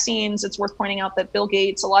of vaccines, it's worth pointing out that Bill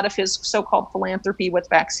Gates, a lot of his so-called philanthropy with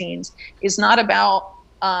vaccines is not about,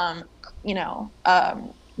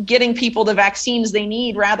 getting people the vaccines they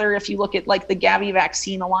need. Rather, if you look at like the Gavi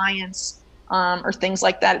Vaccine Alliance or things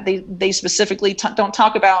like that, they specifically don't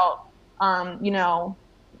talk about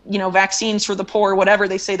vaccines for the poor or whatever.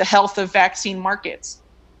 They say the health of vaccine markets,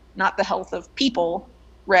 not the health of people,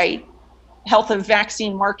 right? Health of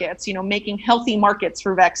vaccine markets, making healthy markets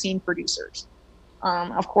for vaccine producers.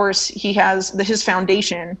 Of course, he has his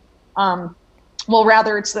foundation.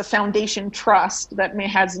 Rather, it's the Foundation Trust that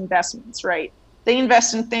has investments, right? They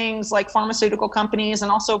invest in things like pharmaceutical companies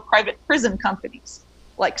and also private prison companies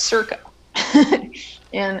like Serco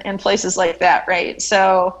and places like that, right?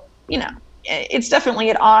 So, it's definitely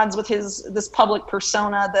at odds with this public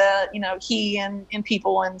persona that, he and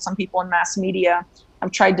people and some people in mass media have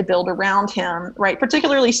tried to build around him, right?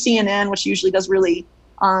 Particularly CNN, which usually does really,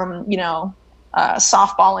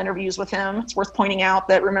 softball interviews with him. It's worth pointing out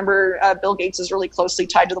that, remember, Bill Gates is really closely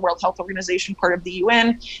tied to the World Health Organization, part of the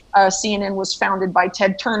UN. CNN was founded by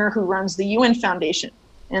Ted Turner, who runs the UN Foundation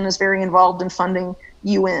and is very involved in funding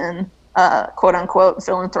UN, quote unquote,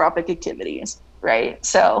 philanthropic activities, right?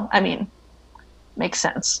 So, makes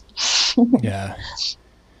sense. Yeah.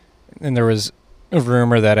 And there was a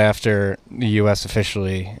rumor that after the U.S.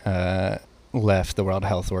 officially left the World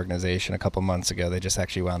Health Organization a couple months ago, they just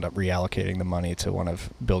actually wound up reallocating the money to one of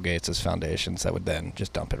Bill Gates' foundations that would then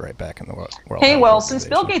just dump it right back in the World Health Organization. Since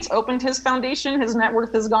Bill Gates opened his foundation, his net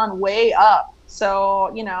worth has gone way up.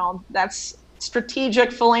 So, that's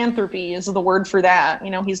strategic philanthropy is the word for that.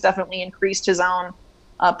 He's definitely increased his own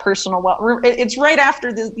personal wealth. It's right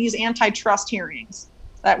after these antitrust hearings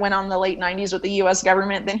that went on in the late 90s with the U.S.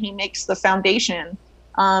 government. Then he makes the foundation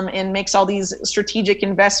and makes all these strategic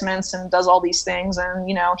investments and does all these things. And,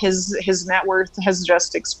 his net worth has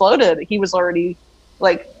just exploded. He was already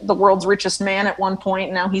like the world's richest man at one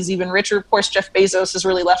point. Now he's even richer. Of course, Jeff Bezos has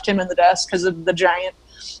really left him in the dust because of the giant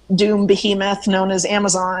doom behemoth known as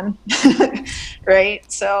Amazon.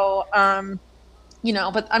 Right. So,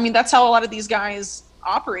 but that's how a lot of these guys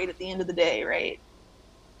operate at the end of the day, right?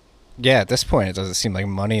 Yeah, at this point, it doesn't seem like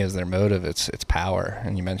money is their motive. It's power.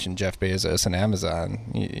 And you mentioned Jeff Bezos and Amazon.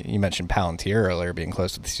 You mentioned Palantir earlier being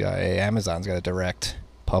close to the CIA. Amazon's got a direct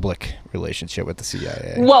public relationship with the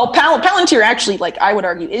CIA. Well, Palantir actually, I would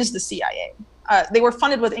argue, is the CIA. They were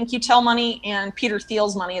funded with In-Q-Tel money and Peter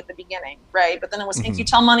Thiel's money at the beginning, right? But then it was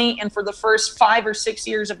In-Q-Tel money, and for the first 5 or 6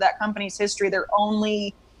 years of that company's history, their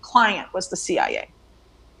only client was the CIA.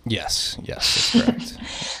 Yes, that's correct.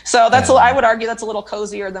 So I would argue that's a little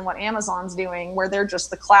cozier than what Amazon's doing, where they're just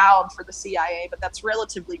the cloud for the CIA, but that's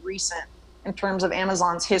relatively recent in terms of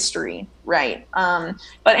Amazon's history, right?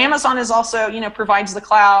 But Amazon is also, provides the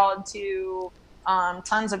cloud to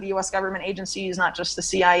tons of U.S. government agencies, not just the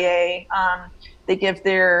CIA. They give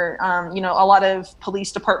their, a lot of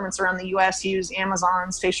police departments around the U.S. use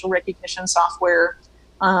Amazon's facial recognition software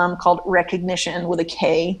called Rekognition with a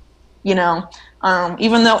K.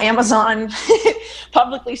 Even though Amazon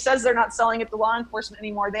publicly says they're not selling it to law enforcement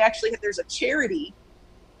anymore, there's a charity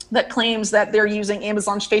that claims that they're using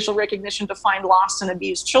Amazon's facial recognition to find lost and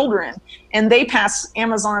abused children. And they pass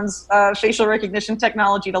Amazon's facial recognition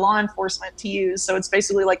technology to law enforcement to use. So it's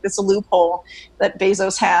basically like this loophole that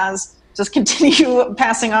Bezos has. Just continue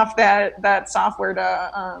passing off that software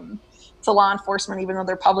to law enforcement, even though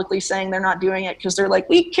they're publicly saying they're not doing it because they're like,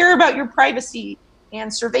 we care about your privacy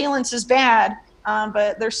and surveillance is bad.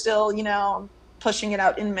 But they're still, pushing it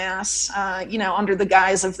out en masse, under the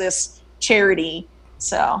guise of this charity.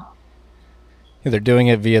 So. Yeah, they're doing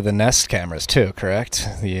it via the Nest cameras too, correct?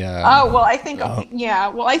 I think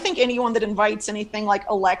anyone that invites anything like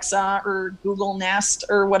Alexa or Google Nest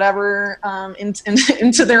or whatever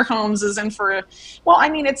into their homes is in for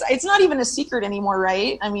it's not even a secret anymore,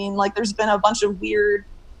 right? There's been a bunch of weird,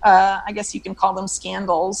 I guess you can call them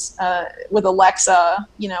scandals with Alexa,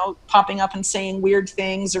 popping up and saying weird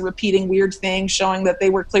things or repeating weird things, showing that they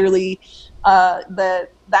were clearly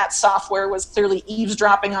that software was clearly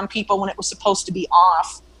eavesdropping on people when it was supposed to be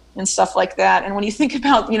off and stuff like that. And when you think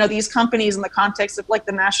about, these companies in the context of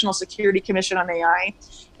the National Security Commission on AI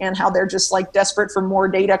and how they're just desperate for more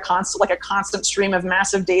data, a constant stream of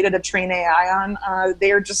massive data to train AI on,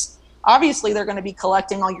 they're just, obviously they're going to be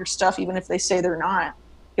collecting all your stuff, even if they say they're not,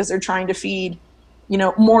 because they're trying to feed,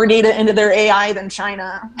 more data into their AI than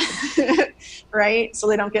China, right? So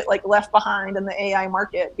they don't get left behind in the AI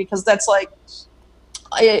market, because that's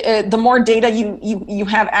the more data you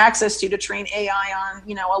have access to train AI on,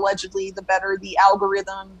 allegedly the better the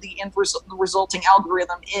algorithm, the resulting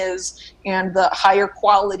algorithm is, and the higher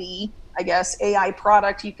quality, I guess, AI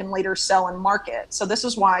product you can later sell and market. So this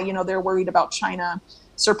is why, they're worried about China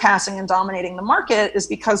surpassing and dominating the market, is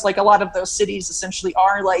because a lot of those cities essentially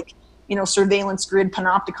are surveillance grid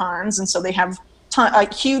panopticons. And so they have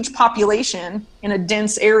a huge population in a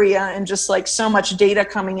dense area, and just like so much data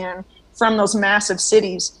coming in from those massive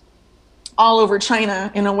cities all over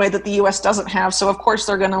China in a way that the US doesn't have. So of course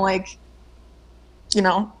they're going to, like,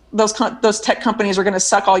 those tech companies are going to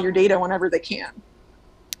suck all your data whenever they can.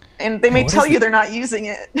 And they may tell you they're not using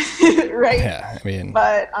it, right? Yeah, I mean,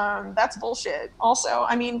 but that's bullshit. Also,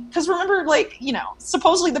 I mean, because remember, like,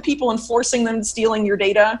 supposedly the people enforcing them stealing your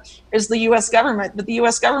data is the U.S. government, but the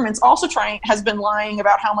U.S. government's also has been lying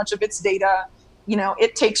about how much of its data,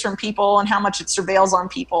 it takes from people and how much it surveils on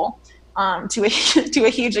people to a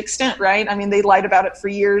huge extent, right? I mean, they lied about it for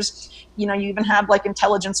years. You even had like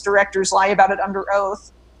intelligence directors lie about it under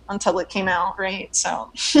oath until it came out, right?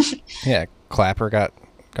 So yeah, Clapper got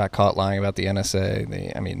caught lying about the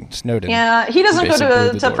NSA. Snowden. Yeah, he doesn't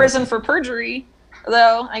go to prison for perjury,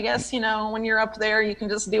 though. I guess, when you're up there, you can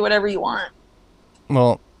just do whatever you want.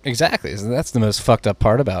 Well, exactly. That's the most fucked up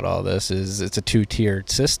part about all this is it's a two-tiered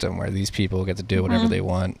system where these people get to do whatever they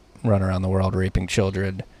want, run around the world raping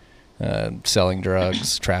children, selling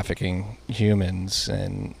drugs, trafficking humans,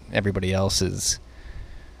 and everybody else is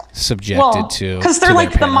subjected to because they're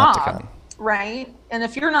like the mob, panopticon. Right? And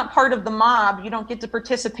if you're not part of the mob, you don't get to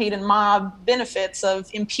participate in mob benefits of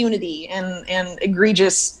impunity and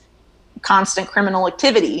egregious constant criminal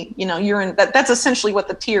activity. You're in that's essentially what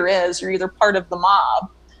the tier is. You're either part of the mob,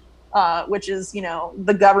 which is,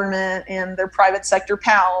 the government and their private sector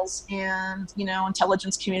pals and,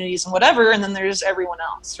 intelligence communities and whatever. And then there's everyone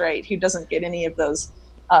else, right, who doesn't get any of those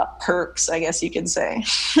perks, I guess you could say.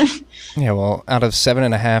 Yeah, well, out of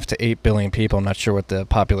 7.5 to 8 billion people, I'm not sure what the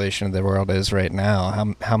population of the world is right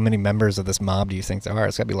now. How many members of this mob do you think there are?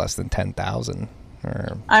 It's got to be less than 10,000.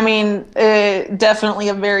 Definitely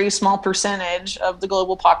a very small percentage of the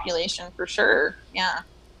global population for sure. Yeah.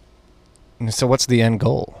 So what's the end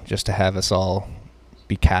goal? Just to have us all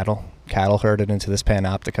be cattle herded into this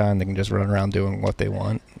panopticon? They can just run around doing what they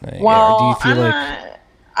want? Well, do you feel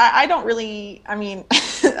I don't really,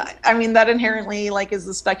 that inherently is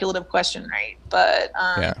the speculative question, right? But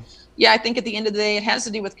yeah, I think at the end of the day, it has to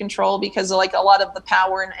do with control, because like a lot of the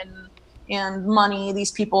power and money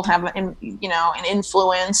these people have, an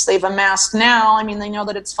influence they've amassed now. They know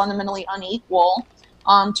that it's fundamentally unequal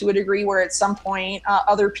to a degree where at some point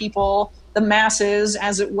other people, the masses,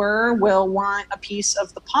 as it were, will want a piece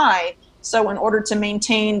of the pie. So in order to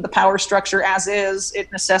maintain the power structure as is,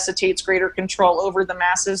 it necessitates greater control over the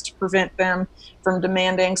masses to prevent them from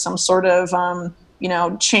demanding some sort of,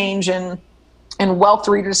 change in wealth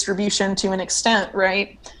redistribution to an extent,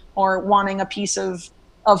 right? Or wanting a piece of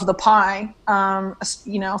the pie,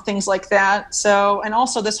 things like that. So, and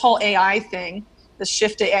also this whole AI thing, the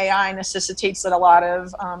shift to AI necessitates that a lot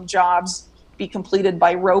of jobs be completed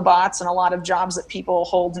by robots, and a lot of jobs that people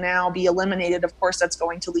hold now be eliminated. Of course, that's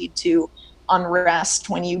going to lead to unrest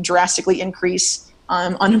when you drastically increase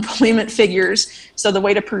unemployment figures. So the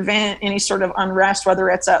way to prevent any sort of unrest,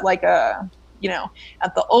 whether it's at at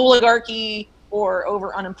the oligarchy or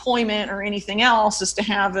over unemployment or anything else, is to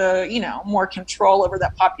have more control over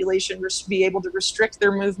that population, be able to restrict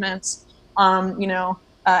their movements,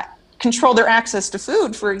 control their access to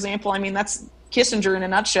food, for example. That's Kissinger in a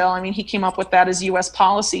nutshell. He came up with that as U.S.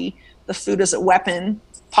 policy, the food as a weapon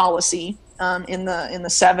policy in the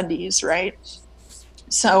 70s, right?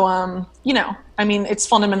 So, it's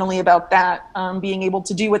fundamentally about that, being able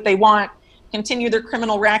to do what they want, continue their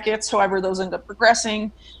criminal rackets, however those end up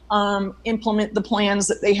progressing, implement the plans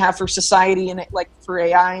that they have for society and for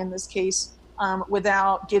AI in this case,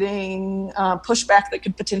 without getting pushback that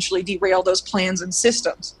could potentially derail those plans and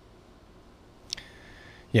systems.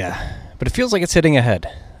 Yeah, but it feels like it's hitting ahead.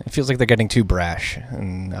 It feels like they're getting too brash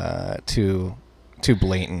and too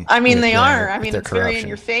blatant. They are. It's corruption. very in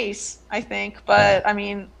your face, I think. But,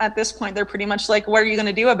 at this point, they're pretty much like, what are you going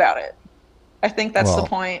to do about it? I think that's the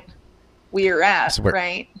point we're at,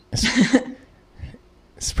 right?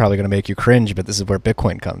 It's probably going to make you cringe, but this is where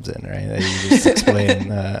Bitcoin comes in, right? You just explain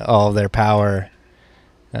all of their power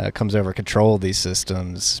comes over control of these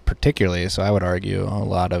systems, particularly. So I would argue a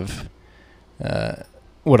lot of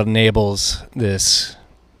what enables this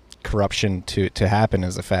corruption to happen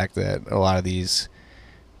is the fact that a lot of these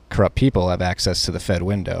corrupt people have access to the Fed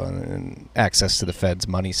window and access to the Fed's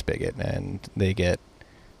money spigot, and they get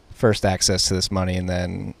first access to this money and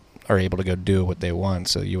then are able to go do what they want.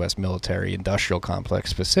 So the U.S. military industrial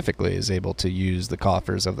complex specifically is able to use the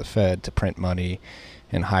coffers of the Fed to print money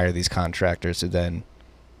and hire these contractors to then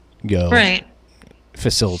go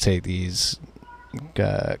facilitate these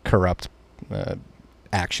corrupt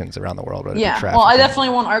actions around the world. Yeah, well, I definitely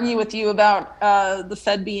won't argue with you about the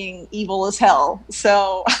Fed being evil as hell.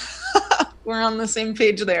 So we're on the same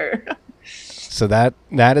page there. So that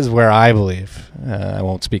is where I believe, I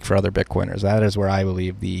won't speak for other Bitcoiners, that is where I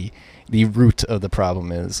believe the root of the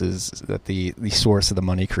problem is that the source of the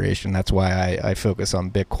money creation. That's why I focus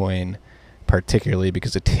on Bitcoin particularly,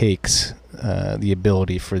 because it takes the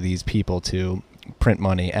ability for these people to print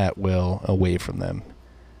money at will away from them.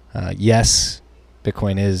 Yes,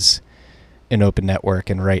 Bitcoin is an open network,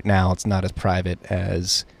 and right now it's not as private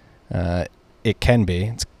as it can be.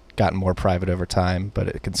 It's gotten more private over time, but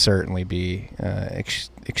it can certainly be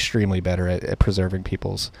extremely better at preserving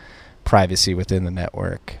people's privacy within the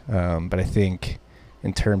network. But I think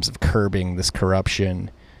in terms of curbing this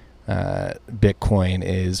corruption, Bitcoin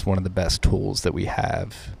is one of the best tools that we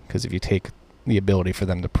have, because if you take the ability for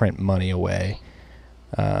them to print money away,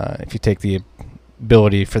 if you take the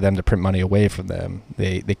ability for them to print money away from them,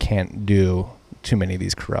 they can't do too many of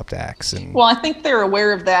these corrupt acts. And well, I think they're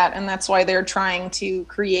aware of that, and that's why they're trying to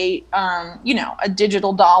create, a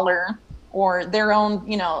digital dollar, or their own,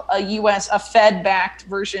 a Fed-backed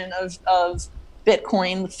version of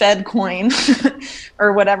Bitcoin, FedCoin,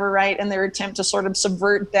 or whatever, right? And their attempt to sort of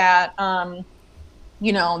subvert that,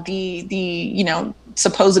 the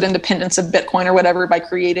supposed independence of Bitcoin or whatever, by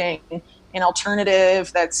creating an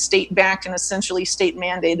alternative that's state-backed and essentially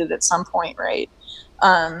state-mandated at some point, right?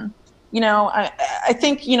 I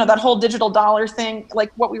think, that whole digital dollar thing,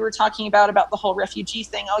 like what we were talking about the whole refugee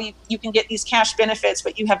thing, you can get these cash benefits,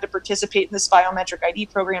 but you have to participate in this biometric ID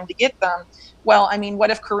program to get them. Well, I mean,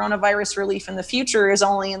 what if coronavirus relief in the future is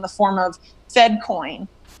only in the form of FedCoin,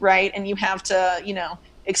 right? And you have to,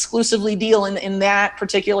 exclusively deal in that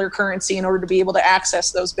particular currency in order to be able to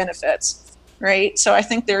access those benefits, right? So I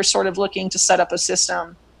think they're sort of looking to set up a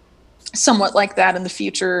system somewhat like that in the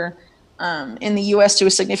future, in the U.S. to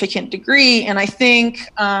a significant degree. And I think,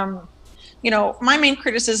 my main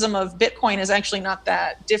criticism of Bitcoin is actually not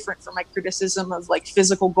that different from my criticism of like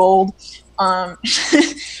physical gold,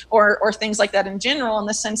 or things like that in general, in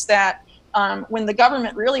the sense that when the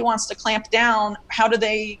government really wants to clamp down, how do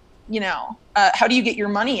they, how do you get your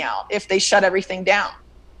money out if they shut everything down,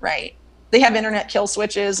 right? They have internet kill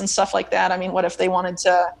switches and stuff like that. I mean, what if they wanted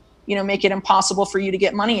to, make it impossible for you to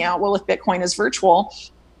get money out? Well, if Bitcoin is virtual,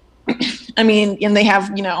 I mean, and they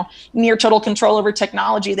have, near total control over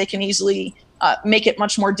technology, they can easily make it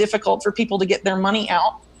much more difficult for people to get their money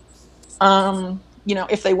out,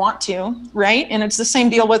 if they want to, right? And it's the same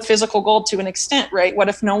deal with physical gold to an extent, right? What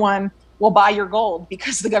if no one will buy your gold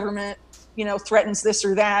because the government, threatens this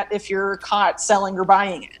or that if you're caught selling or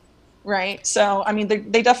buying it, right? So, I mean,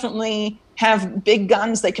 they definitely have big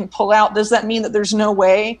guns they can pull out. Does that mean that there's no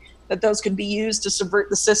way that those could be used to subvert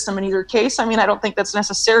the system in either case? I mean, I don't think that's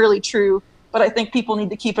necessarily true, but I think people need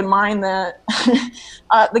to keep in mind that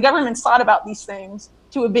the government's thought about these things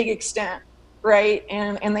to a big extent, right?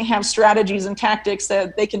 And they have strategies and tactics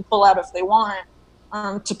that they can pull out if they want,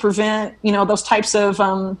 to prevent, those types of,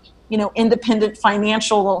 independent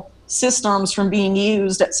financial systems from being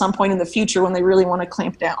used at some point in the future when they really want to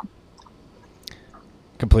clamp down.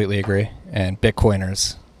 Completely agree. And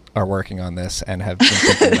Bitcoiners are working on this and have been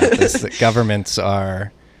thinking about this. That governments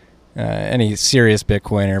are, any serious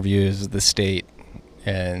Bitcoiner views the state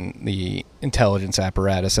and the intelligence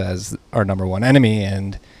apparatus as our number one enemy,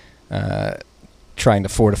 and trying to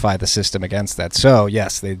fortify the system against that. So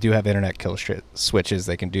yes, they do have internet kill switches.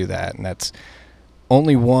 They can do that, and that's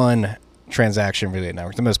only one transaction related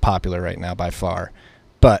network, the most popular right now by far.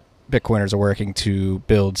 But Bitcoiners are working to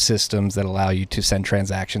build systems that allow you to send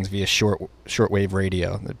transactions via shortwave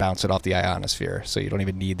radio that bounce it off the ionosphere, so you don't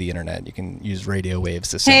even need the internet. You can use radio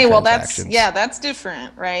waves to send transactions. That's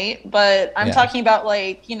different, right? But I'm talking about,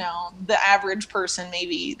 like, the average person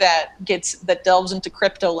maybe that delves into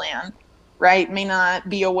crypto land, right, may not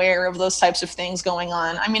be aware of those types of things going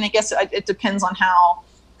on. I mean, I guess it depends on how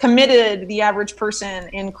committed the average person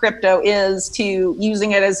in crypto is to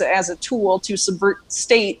using it as a tool to subvert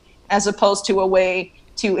state, as opposed to a way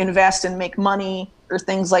to invest and make money or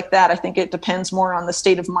things like that. I think it depends more on the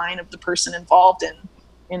state of mind of the person involved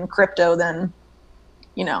in crypto than,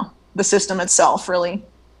 the system itself, really.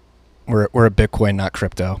 We're a Bitcoin, not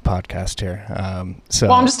crypto podcast here.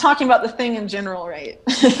 Well, I'm just talking about the thing in general, right?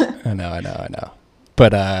 I know.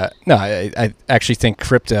 But no, I actually think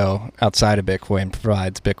crypto outside of Bitcoin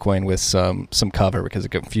provides Bitcoin with some cover, because it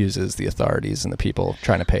confuses the authorities and the people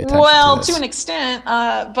trying to pay attention to this. To an extent,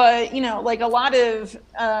 but like a lot of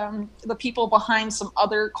the people behind some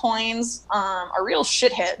other coins are real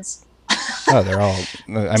shitheads. Oh, they're all.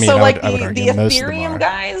 I mean, so I like would argue the most of them Ethereum are.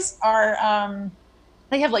 guys are.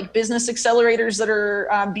 They have like business accelerators that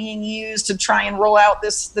are being used to try and roll out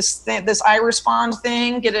this iRespond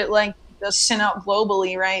thing, get it like sent out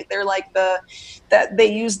globally, right? They're like that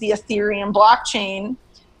they use the Ethereum blockchain,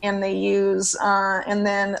 and they use and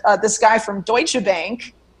then this guy from Deutsche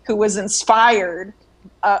Bank who was inspired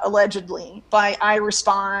allegedly by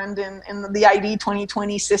iRespond and the ID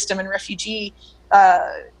 2020 system and refugee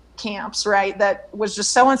camps, right? That was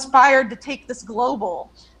just so inspired to take this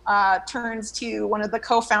global, turns to one of the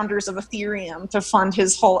co-founders of Ethereum to fund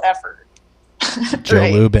his whole effort. Joe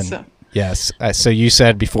right? Lubin. So. Yes. So you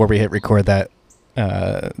said before we hit record that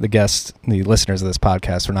the listeners of this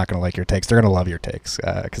podcast are not going to like your takes. They're going to love your takes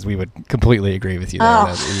because we would completely agree with you there.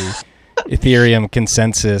 That the Ethereum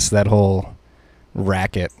consensus, that whole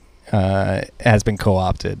racket, has been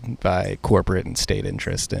co-opted by corporate and state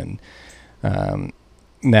interest, and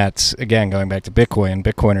that's, again, going back to Bitcoin.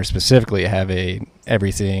 Bitcoiners specifically have a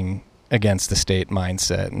everything against the state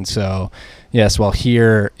mindset. And so, yes, while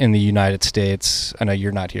here in the United States, I know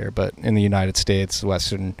you're not here, but in the United States,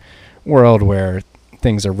 Western world, where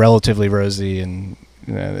things are relatively rosy and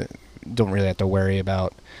don't really have to worry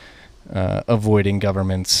about avoiding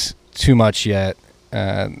governments too much yet,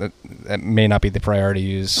 that may not be the priority.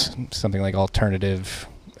 Use something like alternative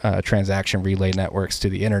transaction relay networks to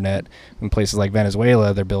the internet. In places like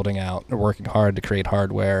Venezuela, they're working hard to create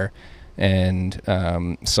hardware and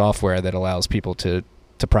software that allows people to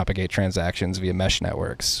propagate transactions via mesh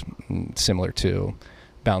networks, similar to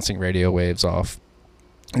bouncing radio waves off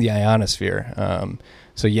the ionosphere.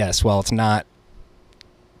 So yes, while it's not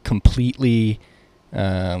completely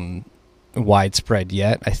widespread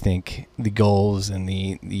yet, I think the goals and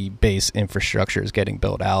the base infrastructure is getting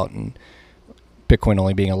built out, and Bitcoin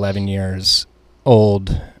only being 11 years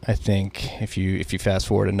old, I think if you fast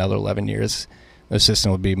forward another 11 years, the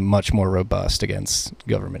system would be much more robust against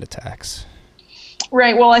government attacks.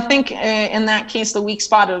 Right. Well, I think in that case, the weak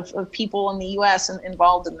spot of people in the U.S.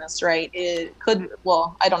 involved in this, right, it could,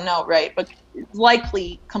 well, I don't know, right, but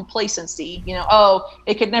likely complacency,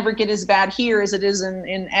 it could never get as bad here as it is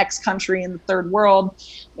in X country in the third world,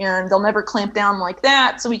 and they'll never clamp down like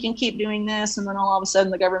that, so we can keep doing this, and then all of a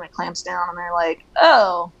sudden the government clamps down, and they're like,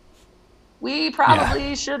 oh, we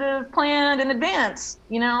probably should have planned in advance.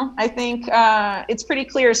 I think it's pretty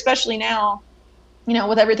clear, especially now,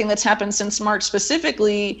 with everything that's happened since March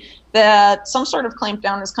specifically, that some sort of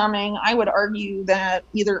clampdown is coming. I would argue that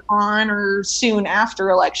either on or soon after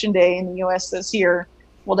Election Day in the U.S. this year,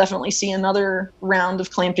 we'll definitely see another round of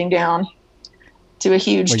clamping down to a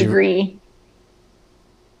huge degree.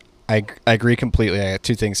 I agree completely. I got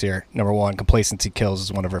two things here. Number one, complacency kills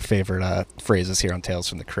is one of our favorite phrases here on Tales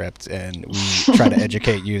from the Crypt, and we try to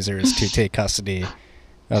educate users to take custody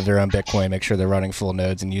of their own Bitcoin, make sure they're running full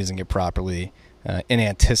nodes and using it properly, in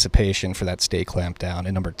anticipation for that state clampdown.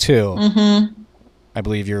 And number two, I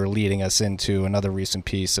believe you're leading us into another recent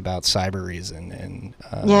piece about Cybereason and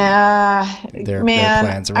their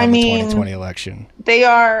plans around the 2020 election. They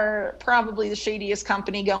are probably the shadiest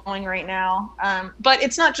company going right now. But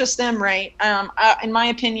it's not just them, right? In my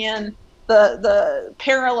opinion, the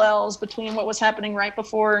parallels between what was happening right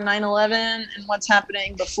before 9/11 and what's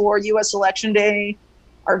happening before U.S. Election Day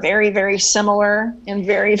are very, very similar and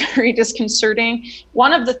very, very disconcerting.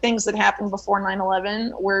 One of the things that happened before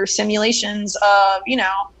 9/11 were simulations of,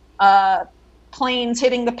 planes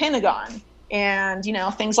hitting the Pentagon and,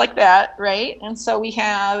 things like that, right? And so we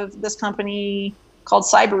have this company called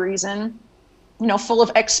Cybereason, full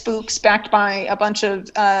of ex-spooks backed by a bunch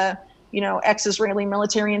of, ex-Israeli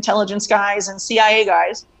military intelligence guys and CIA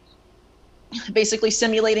guys, basically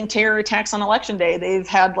simulating terror attacks on Election Day. They've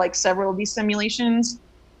had several of these simulations.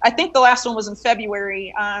 I think the last one was in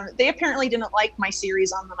February. They apparently didn't like my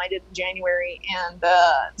series on them I did in January, and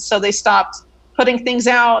so they stopped putting things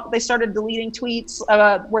out. They started deleting tweets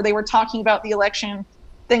where they were talking about the election,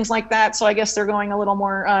 things like that. So I guess they're going a little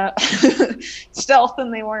more stealth than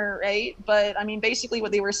they were, right? But I mean, basically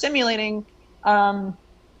what they were simulating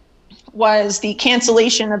was the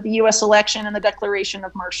cancellation of the U.S. election and the declaration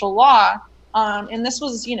of martial law. And this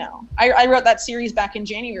was, I wrote that series back in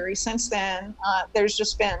January. Since then, there's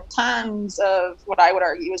just been tons of what I would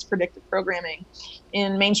argue is predictive programming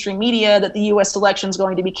in mainstream media that the U.S. election is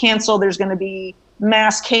going to be canceled. There's going to be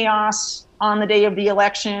mass chaos on the day of the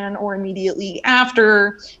election or immediately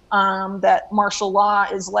after, that martial law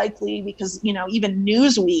is likely because, even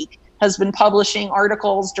Newsweek has been publishing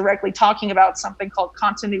articles directly talking about something called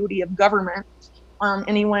continuity of government.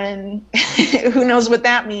 Anyone who knows what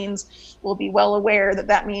that means will be well aware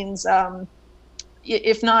that means,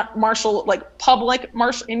 if not public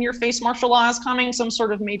in your face martial law is coming, some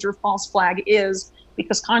sort of major false flag is.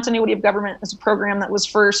 because continuity of government is a program that was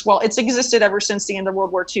first, well, it's existed ever since the end of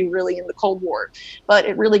World War II, really, in the Cold War, but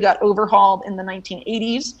it really got overhauled in the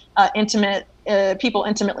 1980s. People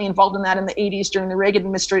intimately involved in that in the 80s during the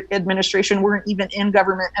Reagan administration weren't even in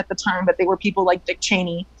government at the time, but they were people like Dick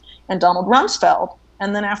Cheney and Donald Rumsfeld.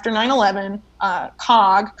 And then after 9/11,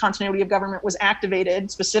 COG, continuity of government, was activated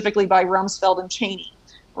specifically by Rumsfeld and Cheney,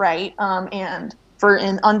 right? And for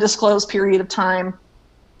an undisclosed period of time,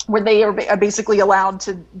 where they are basically allowed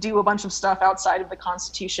to do a bunch of stuff outside of the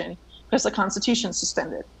Constitution because the Constitution's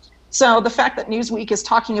suspended. So the fact that Newsweek is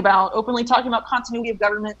openly talking about continuity of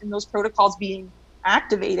government and those protocols being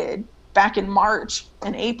activated back in March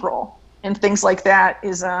and April and things like that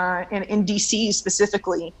is, in DC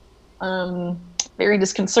specifically, very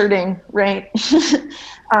disconcerting, right?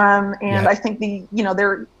 I think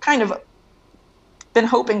they're kind of been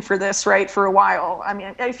hoping for this, right, for a while. I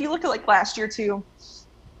mean, if you look at like last year too,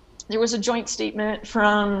 there was a joint statement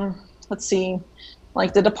from,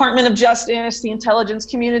 like the Department of Justice, the intelligence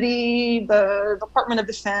community, the Department of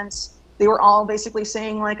Defense. They were all basically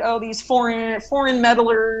saying like, oh, these foreign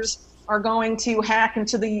meddlers are going to hack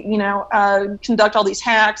into conduct all these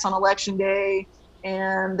hacks on election day,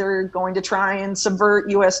 and they're going to try and subvert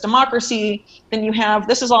U.S. democracy. Then you have,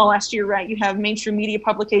 this is all last year, right? You have mainstream media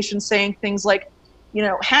publications saying things like,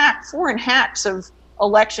 foreign hacks of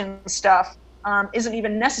election stuff isn't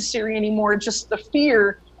even necessary anymore. Just the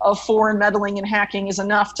fear of foreign meddling and hacking is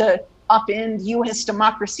enough to upend U.S.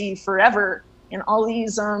 democracy forever. And all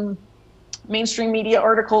these mainstream media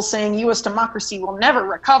articles saying U.S. democracy will never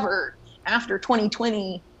recover after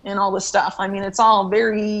 2020 and all this stuff. I mean, it's all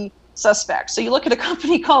very suspect. So you look at a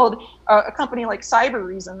company like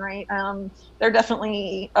Cybereason, right? They're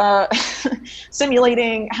definitely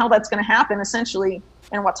simulating how that's going to happen, essentially,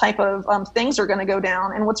 and what type of things are going to go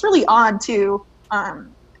down. And what's really odd too, I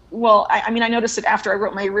noticed it after I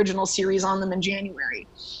wrote my original series on them in January,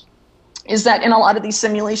 is that in a lot of these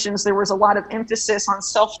simulations, there was a lot of emphasis on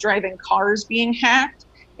self-driving cars being hacked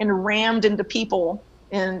and rammed into people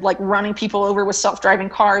and like running people over with self-driving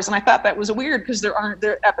cars. And I thought that was weird because there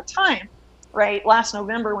at the time, right, last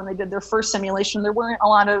November when they did their first simulation, there weren't a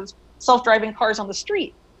lot of self-driving cars on the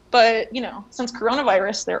street. But, since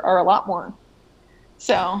coronavirus, there are a lot more.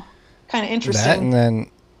 So kind of interesting. That, and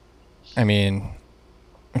then, I mean,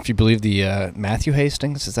 if you believe the Matthew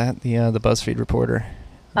Hastings, is that the BuzzFeed reporter?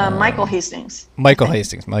 Michael Hastings. Michael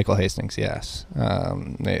Hastings, yes.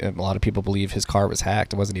 A lot of people believe his car was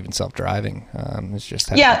hacked. It wasn't even self-driving. It's just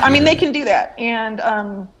they can do that.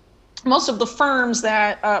 And most of the firms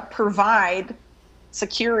that provide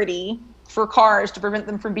security for cars to prevent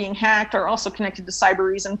them from being hacked are also connected to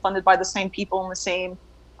Cybereason, funded by the same people and the same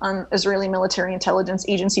Israeli military intelligence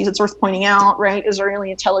agencies. It's worth pointing out, right?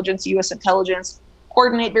 Israeli intelligence, U.S. intelligence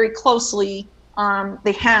coordinate very closely.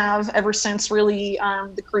 They have ever since really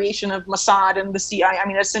the creation of Mossad and the CIA. I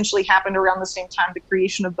mean, it essentially happened around the same time, the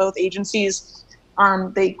creation of both agencies.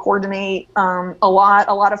 They coordinate a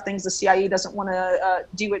lot of things the CIA doesn't want to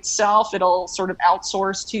do itself. It'll sort of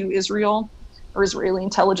outsource to Israel or Israeli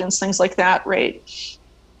intelligence, things like that, right?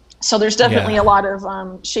 So there's definitely a lot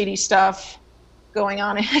of shady stuff going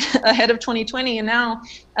on ahead of 2020. And now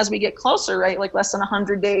as we get closer, right, like less than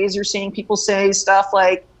 100 days, you're seeing people say stuff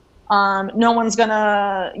like, no one's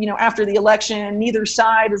gonna, after the election, neither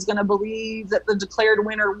side is gonna believe that the declared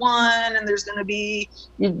winner won, and there's gonna be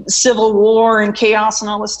civil war and chaos and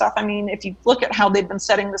all this stuff. I mean, if you look at how they've been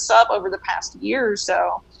setting this up over the past year or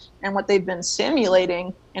so, and what they've been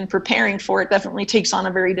simulating and preparing for, it definitely takes on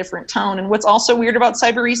a very different tone. And what's also weird about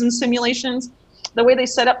Cybereason simulations, the way they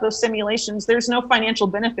set up those simulations, there's no financial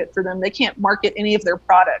benefit for them. They can't market any of their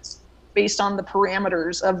products based on the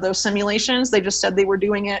parameters of those simulations. They just said they were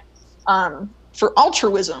doing it for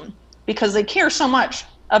altruism because they care so much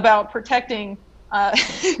about protecting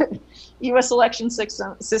U.S. election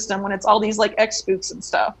system when it's all these like X-spooks and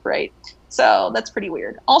stuff, right? So that's pretty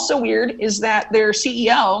weird. Also weird is that their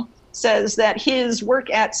CEO says that his work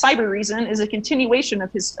at Cybereason is a continuation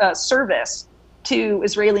of his service to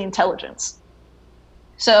Israeli intelligence.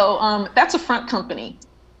 So that's a front company.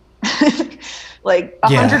 Like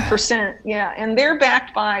 100%, yeah. And they're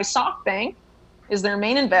backed by SoftBank, is their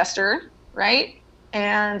main investor, right?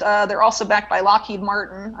 And they're also backed by Lockheed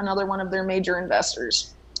Martin, another one of their major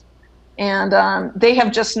investors. And they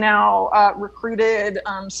have just now recruited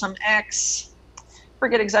some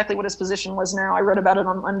forget exactly what his position was now. I wrote about it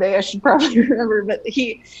on Monday. I should probably remember, but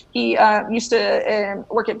he used to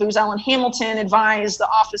work at Booz Allen Hamilton, advised the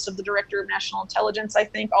Office of the Director of National Intelligence, I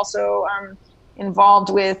think, also involved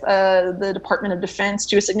with the Department of Defense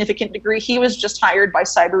to a significant degree. He was just hired by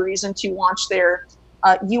Cybereason to launch their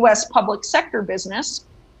U.S. public sector business.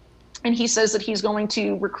 And he says that he's going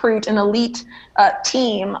to recruit an elite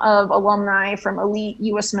team of alumni from elite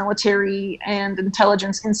U.S. military and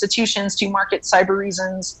intelligence institutions to market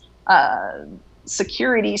Cybereason's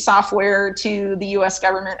security software to the U.S.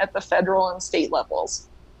 government at the federal and state levels.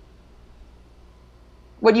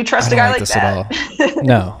 Would you trust a guy like that?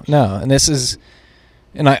 No. And this is,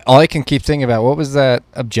 and all I can keep thinking about, what was that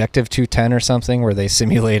Objective 210 or something where they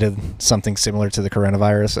simulated something similar to the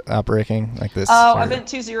coronavirus outbreaking like this? Oh, Event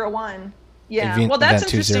 201. Yeah. Well, that's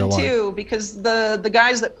interesting too, because the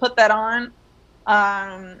guys that put that on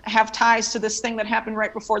have ties to this thing that happened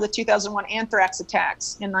right before the 2001 anthrax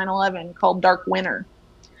attacks in 9/11 called Dark Winter,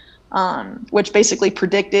 which basically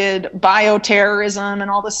predicted bioterrorism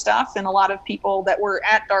and all this stuff. And a lot of people that were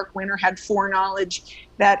at Dark Winter had foreknowledge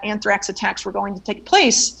that anthrax attacks were going to take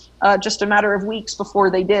place just a matter of weeks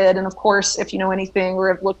before they did. And of course, if you know anything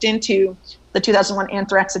or have looked into the 2001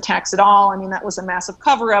 anthrax attacks at all, I mean, that was a massive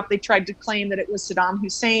cover-up. They tried to claim that it was Saddam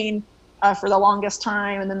Hussein for the longest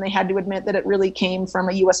time, and then they had to admit that it really came from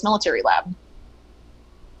a U.S. military lab.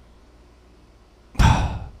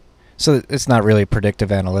 So it's not really predictive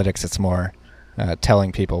analytics. It's more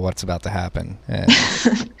telling people what's about to happen.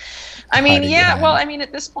 I mean, yeah, well, I mean,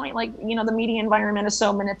 at this point, like, you know, the media environment is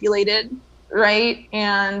so manipulated, right?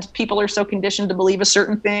 And people are so conditioned to believe a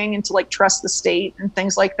certain thing and to like trust the state and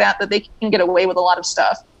things like that, that they can get away with a lot of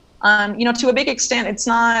stuff. You know, to a big extent, it's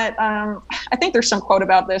not, I think there's some quote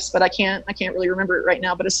about this, but I can't really remember it right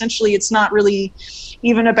now. But essentially, it's not really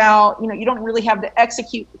even about, you know, you don't really have to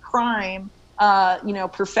execute the crime, you know,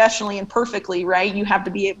 professionally and perfectly, right? You have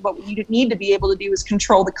to be, what you need to be able to do is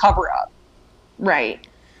control the cover up, right?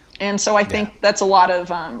 And so I think that's a lot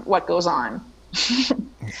of what goes on.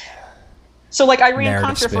 So like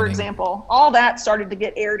Iran-Contra, for example, all that started to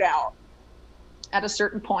get aired out at a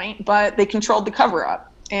certain point, but they controlled the cover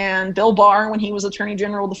up. And Bill Barr, when he was Attorney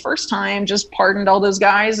General the first time, just pardoned all those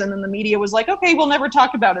guys. And then the media was like, okay, we'll never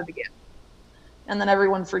talk about it again. And then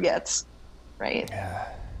everyone forgets, right? Yeah.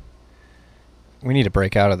 We need to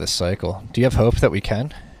break out of this cycle. Do you have hope that we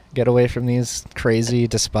can get away from these crazy,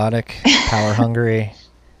 despotic, power-hungry?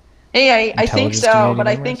 Hey, I think so, but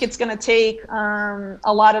I think it's going to take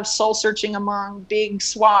a lot of soul searching among big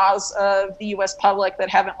swaths of the U.S. public that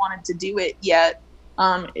haven't wanted to do it yet,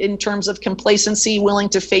 in terms of complacency, willing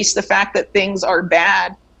to face the fact that things are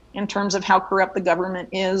bad, in terms of how corrupt the government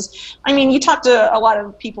is. I mean, you talk to a lot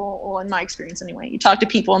of people, well, in my experience anyway, you talk to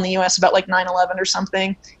people in the U.S. about like 9/11 or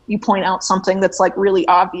something, you point out something that's like really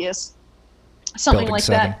obvious. Something Building like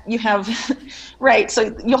 7. That you have, right?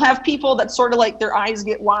 So you'll have people that sort of like their eyes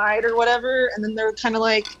get wide or whatever, and then they're kind of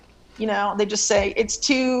like, you know, they just say it's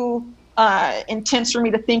too intense for me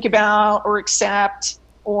to think about or accept,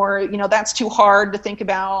 or you know, that's too hard to think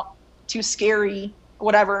about, too scary,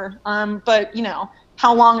 whatever. But you know,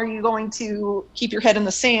 how long are you going to keep your head in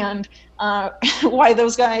the sand? Why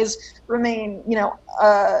those guys remain,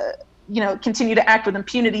 continue to act with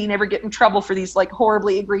impunity, never get in trouble for these like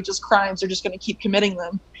horribly egregious crimes. They're just going to keep committing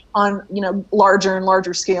them on, you know, larger and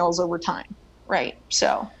larger scales over time. Right.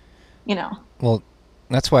 So, you know. Well,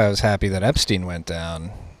 that's why I was happy that Epstein went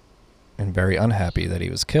down and very unhappy that he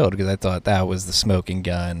was killed, because I thought that was the smoking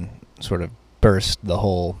gun, sort of burst the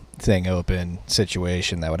whole thing open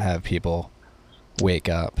situation that would have people wake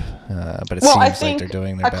up. But it seems like they're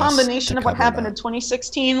doing their best. A combination of what happened in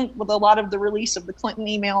 2016 with a lot of the release of the Clinton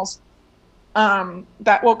emails,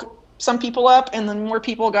 that woke some people up, and then more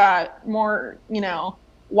people got more, you know,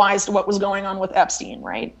 wise to what was going on with Epstein,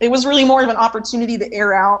 right? It was really more of an opportunity to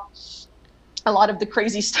air out a lot of the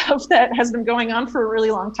crazy stuff that has been going on for a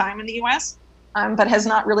really long time in the U.S., but has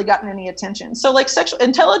not really gotten any attention. So like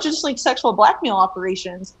intelligence, like sexual blackmail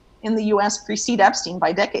operations in the U.S. precede Epstein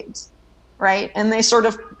by decades, right? And they sort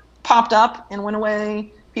of popped up and went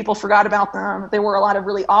away. People forgot about them. There were a lot of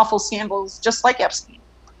really awful scandals, just like Epstein.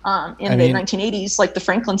 In the 1980s, like the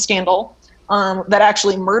Franklin scandal, that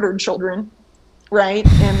actually murdered children, right?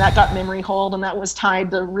 And that got memory hold, and that was tied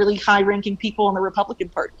to really high-ranking people in the Republican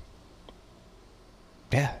Party.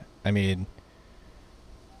 Yeah, I mean,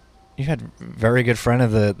 you had a very good friend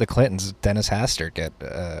of the Clintons, Dennis Hastert, get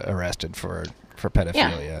arrested for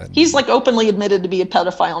pedophilia. Yeah. He's like openly admitted to be a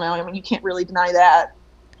pedophile now. I mean, you can't really deny that.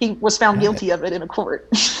 He was found guilty of it in a court,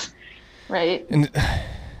 right?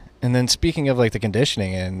 And then speaking of like the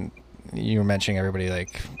conditioning, and you were mentioning everybody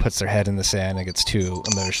like puts their head in the sand and gets too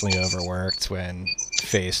emotionally overworked when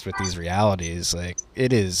faced with these realities. Like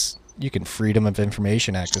it is, you can Freedom of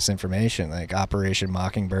Information Act this information, like Operation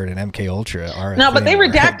Mockingbird and MK Ultra are. No, but they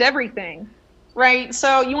redact everything, right?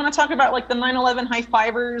 So you want to talk about like the 9/11 high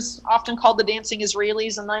fivers, often called the dancing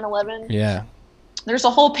Israelis in 9/11? Yeah. There's a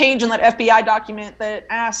whole page in that FBI document that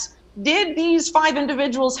asks, did these 5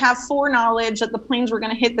 individuals have foreknowledge that the planes were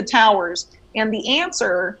going to hit the towers? And the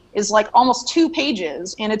answer is like almost 2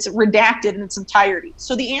 pages, and it's redacted in its entirety.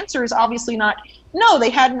 So the answer is obviously not, no, they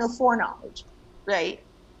had no foreknowledge, right?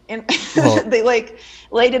 And Well, they like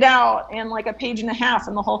laid it out in like a page and a half,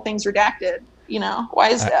 and the whole thing's redacted. You know, why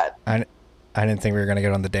is that? I didn't think we were going to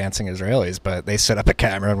get on the dancing Israelis, but they set up a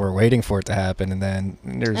camera and we're waiting for it to happen. And then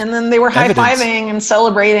They were evidence. high-fiving and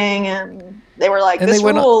celebrating, and they were like, And this they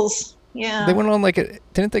went on- rules. Yeah. They went on like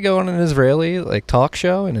didn't they go on an Israeli like talk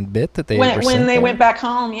show and admit that they were when sent they there? went back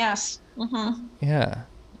home, yes. Hmm. Yeah.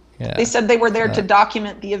 They said they were there to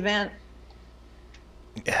document the event.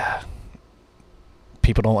 Yeah.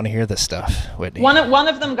 People don't want to hear this stuff, Whitney. One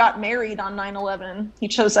of them got married on 9/11. He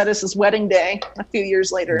chose that as his wedding day a few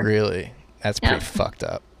years later. Really? That's pretty Yeah. fucked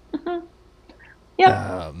up.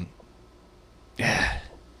 Yeah. Yeah.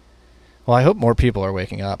 Well, I hope more people are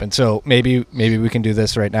waking up, and so maybe we can do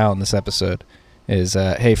this right now in this episode. Is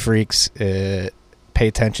hey freaks, pay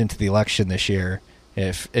attention to the election this year.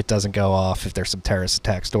 If it doesn't go off, if there's some terrorist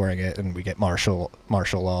attacks during it, and we get martial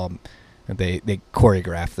law, and they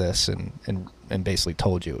choreographed this and basically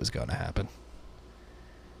told you it was going to happen.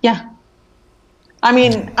 Yeah. I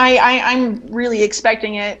mean, I'm really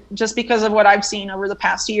expecting it just because of what I've seen over the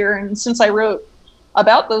past year. And since I wrote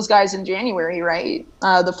about those guys in January, right?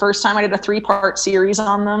 The first time I did a 3-part series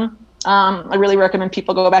on them. I really recommend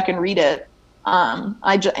people go back and read it. I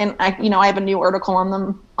have a new article on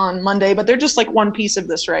them on Monday, but they're just like one piece of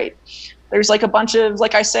this, right? There's like a bunch of,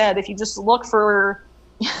 like I said, if you just look for,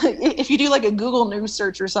 if you do like a Google News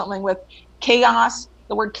search or something with chaos,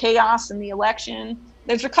 the word chaos in the election,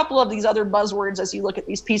 there's a couple of these other buzzwords as you look at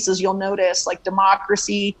these pieces, you'll notice like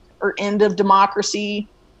democracy or end of democracy,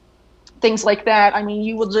 things like that. I mean,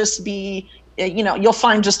 you will just be, you'll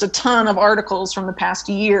find just a ton of articles from the past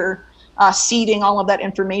year seeding all of that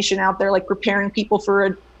information out there, like preparing people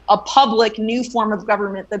for a public new form of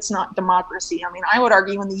government that's not democracy. I mean, I would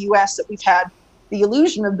argue in the U.S. that we've had the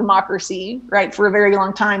illusion of democracy, right, for a very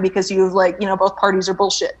long time because you've both parties are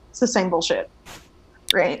bullshit. It's the same bullshit,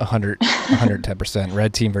 right? 110%.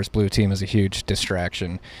 Red team versus blue team is a huge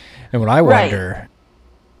distraction. And what I wonder,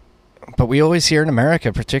 but we always hear in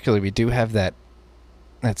America particularly, we do have that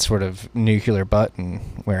sort of nuclear button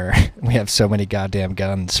where we have so many goddamn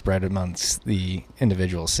guns spread amongst the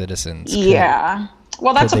individual citizens. Yeah.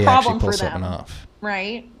 Well, that's a problem for them, off?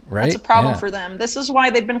 right? Right? That's a problem Yeah. for them. This is why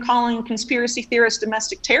they've been calling conspiracy theorists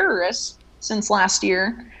domestic terrorists since last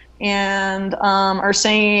year, and are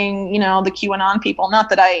saying, the QAnon people, not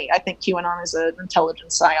that I think QAnon is an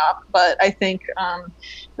intelligence psyop, but I think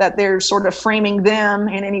that they're sort of framing them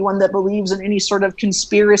and anyone that believes in any sort of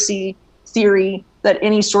conspiracy theory that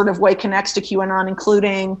any sort of way connects to QAnon,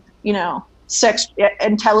 including,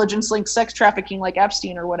 intelligence linked sex trafficking like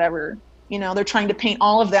Epstein or whatever. They're trying to paint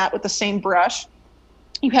all of that with the same brush.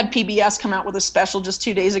 You had PBS come out with a special just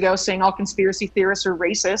 2 days ago saying all conspiracy theorists are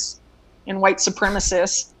racist and white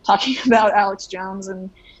supremacists, talking about Alex Jones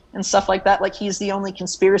and stuff like that. Like he's the only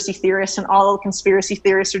conspiracy theorist and all conspiracy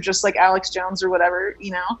theorists are just like Alex Jones or whatever, I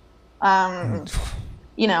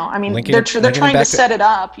mean, they're trying to set it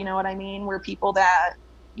up, you know what I mean? Where people that,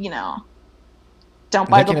 don't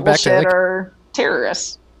buy the bullshit are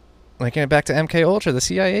terrorists. Linking it back to MK Ultra, the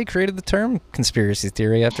CIA created the term conspiracy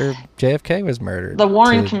theory after JFK was murdered. The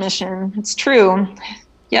Warren Commission. It's true.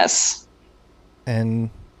 Yes. And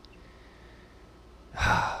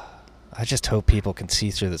I just hope people can see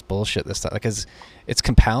through this bullshit this time, because it's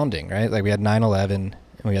compounding, right? Like we had 9/11, and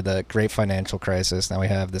we had the great financial crisis. Now we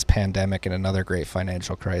have this pandemic and another great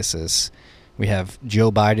financial crisis. We have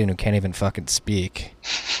Joe Biden, who can't even fucking speak.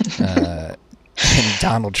 And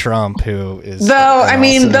Donald Trump, who is...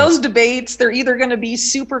 those debates, they're either going to be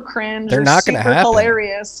super cringe they're or not super gonna happen.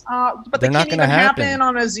 hilarious. But They're they not can't gonna even happen. happen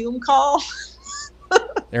on a Zoom call.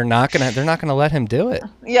 They're not gonna let him do it.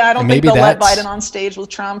 Yeah, I don't And think maybe they'll let that's- Biden on stage with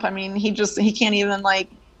Trump. I mean, he can't even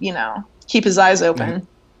keep his eyes open.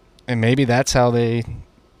 And maybe that's how they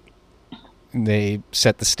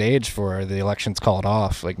set the stage for the election's called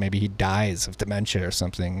off. Like maybe he dies of dementia or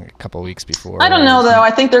something a couple of weeks before. I don't know, though.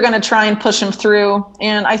 I think they're going to try and push him through,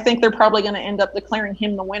 and I think they're probably going to end up declaring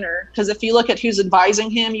him the winner. Because if you look at who's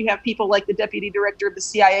advising him, you have people like the deputy director of the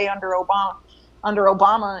CIA under Obama. Under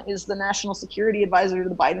Obama is the national security advisor to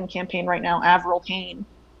the Biden campaign right now, Avril Haine,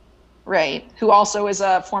 right? Who also is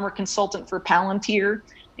a former consultant for Palantir,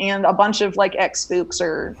 and a bunch of ex-spooks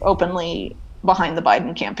are openly behind the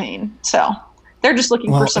Biden campaign. So they're just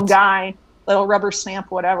looking for some guy that'll rubber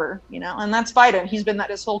stamp whatever, and that's Biden. He's been that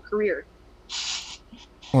his whole career.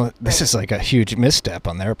 Well, this is like a huge misstep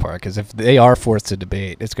on their part, because if they are forced to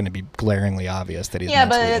debate, it's going to be glaringly obvious that he's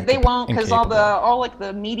but they won't, because all like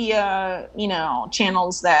the media,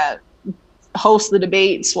 channels that host the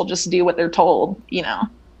debates will just do what they're told,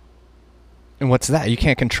 And what's that? You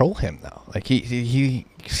can't control him though. Like he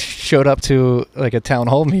showed up to like a town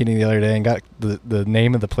hall meeting the other day and got the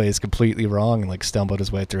name of the place completely wrong and like stumbled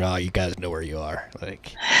his way through. Oh, you guys know where you are.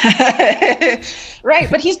 Like, right.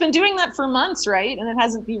 But he's been doing that for months, right? And it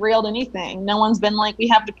hasn't derailed anything. No one's been like, we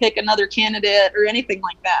have to pick another candidate or anything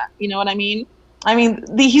like that. You know what I mean?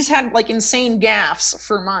 He's had like insane gaffes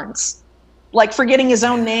for months, like forgetting his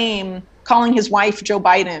own name, calling his wife Joe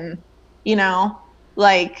Biden,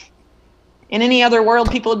 like. In any other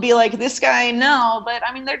world, people would be like, this guy, no. But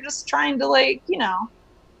they're just trying to they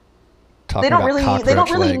don't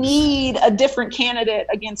really need a different candidate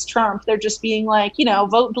against Trump. They're just being like,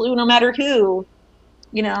 vote blue no matter who,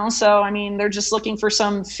 So, they're just looking for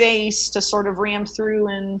some face to sort of ram through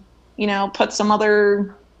and, put some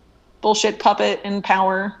other bullshit puppet in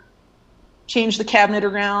power, change the cabinet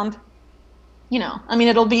around.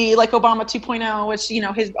 It'll be like Obama 2.0, which,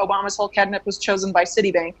 Obama's whole cabinet was chosen by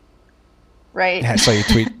Citibank. Right. Yeah, I saw you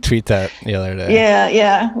tweet that the other day.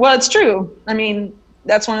 Yeah. Well, it's true.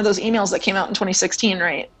 That's one of those emails that came out in 2016,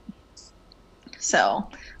 right? So,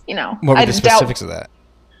 What were the specifics of that?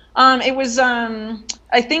 It was,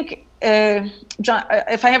 I think, John,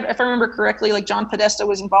 if I remember correctly, like John Podesta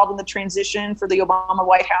was involved in the transition for the Obama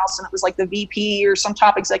White House, and it was like the VP or some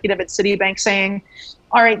top executive at Citibank saying,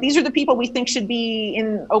 all right, these are the people we think should be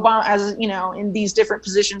in Obama, as in these different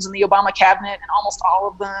positions in the Obama cabinet, and almost all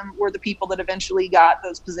of them were the people that eventually got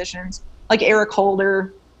those positions, like Eric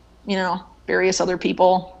Holder, various other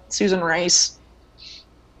people, Susan Rice.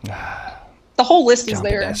 The whole list is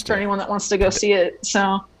there for anyone that wants to go see it.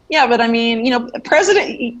 So yeah, but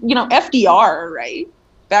President, FDR, right,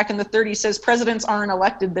 back in the 30s says presidents aren't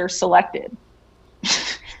elected, they're selected.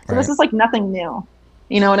 So This is like nothing new.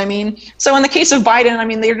 You know what I mean? So in the case of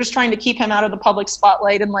Biden, they're just trying to keep him out of the public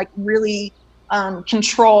spotlight and like really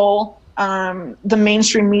control the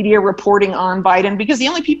mainstream media reporting on Biden, because the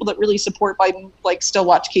only people that really support Biden like still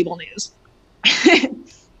watch cable news.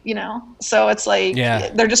 So it's like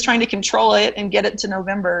they're just trying to control it and get it to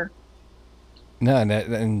November. No,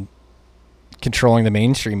 and controlling the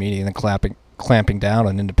mainstream media and then clamping down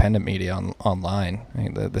on independent media online.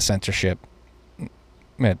 The censorship,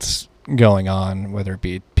 it's going on, whether it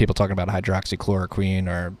be people talking about hydroxychloroquine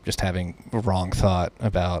or just having a wrong thought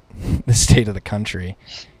about the state of the country,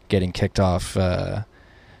 getting kicked off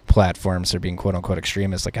platforms that are being quote unquote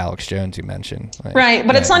extremists, like Alex Jones you mentioned. Right,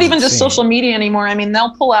 but it's not even just social media anymore.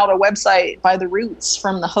 They'll pull out a website by the roots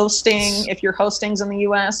from the hosting. If your hosting's in the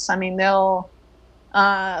US, they'll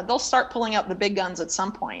start pulling out the big guns at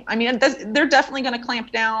some point. They're definitely going to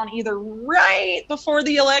clamp down either right before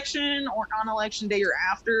the election or on election day or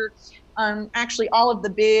after. Actually, all of the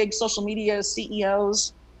big social media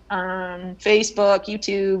CEOs, Facebook,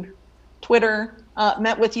 YouTube, Twitter,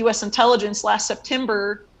 met with U.S. intelligence last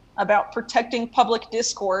September about protecting public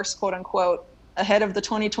discourse, quote unquote, ahead of the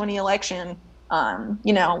 2020 election.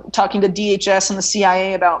 Talking to DHS and the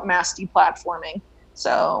CIA about mass deplatforming.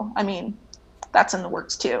 So, that's in the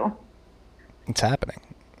works too. It's happening.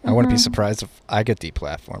 I wouldn't be surprised if I get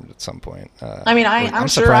deplatformed at some point. I'm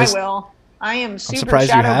sure I will. I am super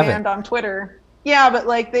shadow banned on Twitter. Yeah, but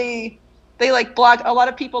like they like block a lot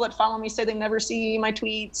of people that follow me, say they never see my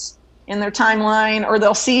tweets in their timeline, or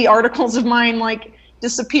they'll see articles of mine like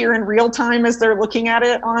disappear in real time as they're looking at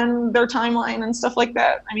it on their timeline and stuff like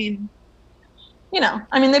that. They've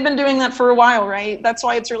been doing that for a while, right? That's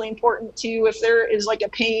why it's really important to, if there is like a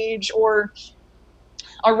page or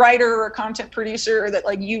a writer or a content producer that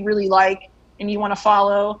like you really like and you want to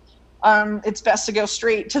follow, it's best to go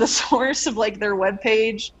straight to the source of like their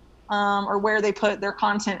webpage or where they put their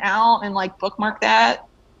content out and like bookmark that,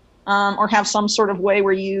 or have some sort of way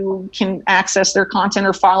where you can access their content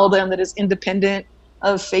or follow them that is independent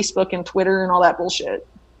of Facebook and Twitter and all that bullshit.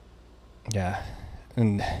 Yeah.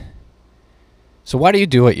 And so why do you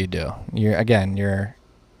do what you do? You're,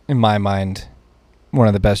 in my mind, one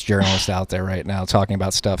of the best journalists out there right now, talking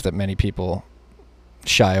about stuff that many people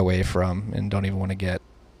shy away from and don't even want to get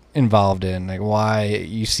involved in. Like, why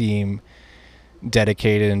you seem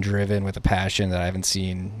dedicated and driven with a passion that I haven't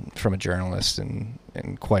seen from a journalist in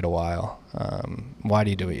quite a while. Why do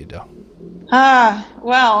you do what you do?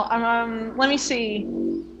 Let me see.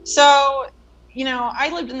 So, I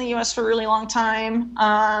lived in the U.S. for a really long time.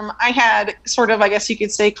 I had sort of, I guess you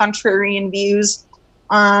could say, contrarian views.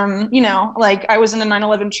 Like I was in the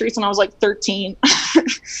 9/11 truth when I was like 13,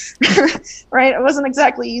 right? It wasn't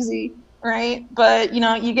exactly easy. right? But,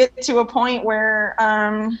 you get to a point where,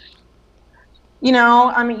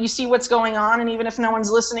 you see what's going on, and even if no one's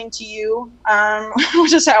listening to you,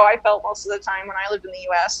 which is how I felt most of the time when I lived in the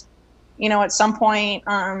U.S., at some point,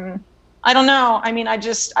 I don't know. I mean, I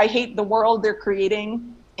hate the world they're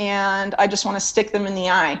creating, and I just want to stick them in the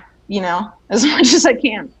eye, as much as I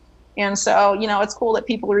can. And so, it's cool that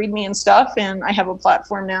people read me and stuff, and I have a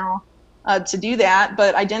platform now to do that.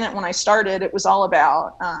 But I didn't when I started. It was all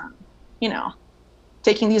about,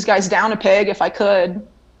 taking these guys down a peg if I could.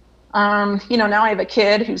 Now I have a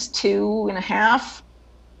kid who's 2.5.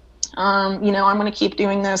 I'm going to keep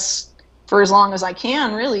doing this for as long as I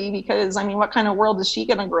can, really, because, I mean, what kind of world is she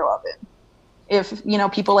going to grow up in if,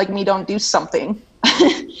 people like me don't do something?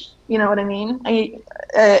 You know what I mean?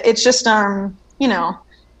 It's just, I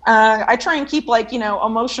try and keep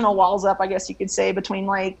emotional walls up, I guess you could say, between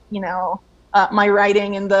my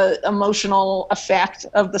writing and the emotional effect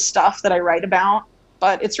of the stuff that I write about.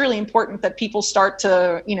 But it's really important that people start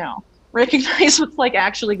to, recognize what's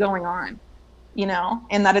actually going on,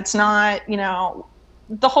 and that it's not,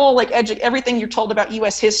 the whole everything you're told about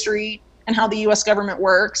U.S. history and how the U.S. government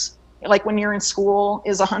works, when you're in school,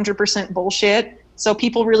 is 100% bullshit. So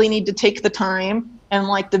people really need to take the time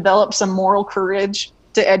and develop some moral courage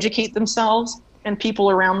to educate themselves and people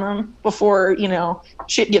around them before,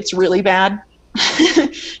 shit gets really bad.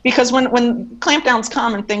 Because when clampdowns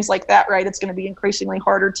come and things like that, right, it's going to be increasingly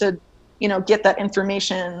harder to, get that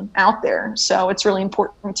information out there. So it's really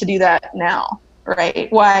important to do that now,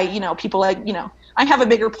 right? Why, people I have a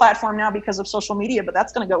bigger platform now because of social media, but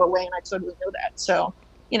that's going to go away, and I totally know that. So,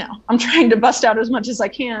 I'm trying to bust out as much as I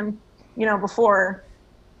can, before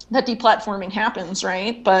that deplatforming happens,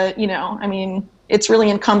 right? But, I mean, it's really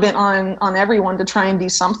incumbent on everyone to try and do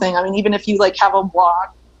something. I mean, even if you have a blog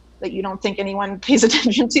that you don't think anyone pays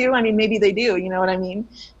attention to, I mean, maybe they do, you know what I mean?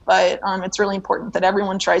 But it's really important that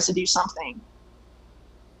everyone tries to do something.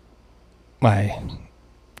 I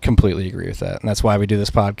completely agree with that. And that's why we do this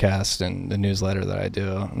podcast and the newsletter that I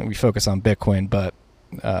do. And we focus on Bitcoin, but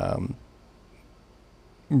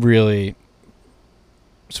really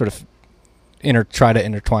sort of try to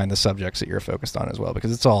intertwine the subjects that you're focused on as well,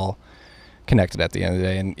 because it's all connected at the end of the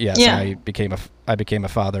day. And yes, yeah. I became a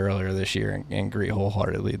father earlier this year, and agree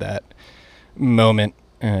wholeheartedly that moment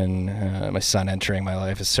and my son entering my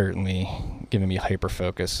life has certainly given me hyper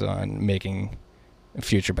focus on making a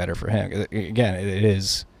future better for him. Again, it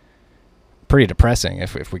is pretty depressing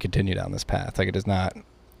if we continue down this path. It is not.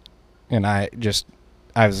 And I was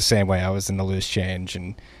the same way. I was in the loose change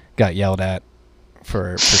and got yelled at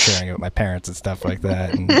for sharing it with my parents and stuff like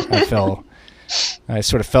that. And I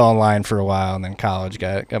sort of fell in line for a while, and then college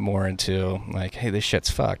got more into hey, this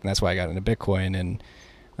shit's fucked. And that's why I got into Bitcoin.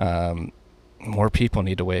 And more people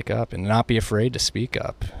need to wake up and not be afraid to speak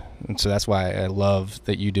up. And so that's why I love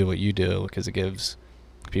that you do what you do, because it gives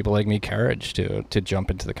people like me courage to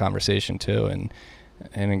jump into the conversation too.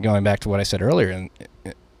 And going back to what I said earlier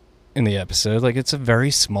in the episode, it's a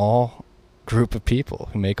very small group of people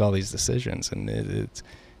who make all these decisions, and it's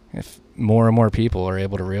if more and more people are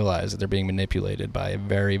able to realize that they're being manipulated by a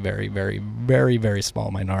very, very, very, very, very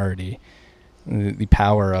small minority, the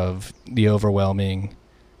power of the overwhelming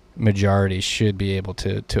majority should be able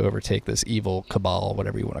to overtake this evil cabal,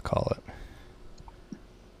 whatever you want to call it.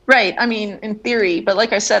 Right. I mean, in theory, but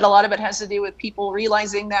like I said, a lot of it has to do with people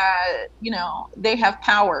realizing that, they have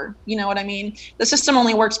power. You know what I mean? The system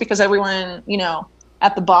only works because everyone,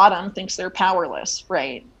 at the bottom thinks they're powerless,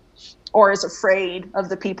 right? Or is afraid of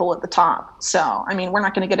the people at the top. So, I mean, we're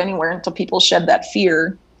not going to get anywhere until people shed that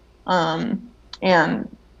fear, and,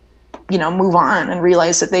 move on and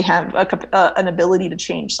realize that they have an ability to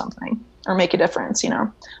change something or make a difference, I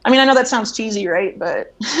mean, I know that sounds cheesy, right?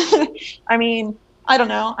 But I mean, I don't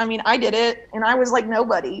know. I mean, I did it and I was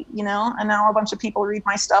nobody, and now a bunch of people read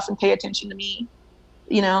my stuff and pay attention to me,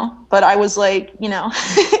 but I was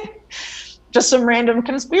just some random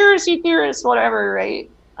conspiracy theorist, whatever, right?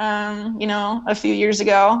 A few years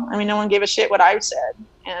ago, I mean, no one gave a shit what I said,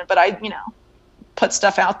 but I, put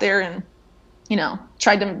stuff out there and,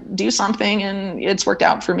 tried to do something, and it's worked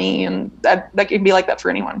out for me, and that could be like that for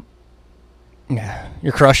anyone. Yeah,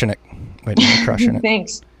 you're crushing it. You're crushing it.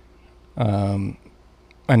 Thanks.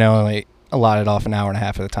 I know I only allotted off an hour and a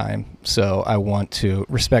half of the time, so I want to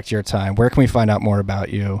respect your time. Where can we find out more about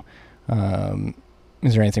you?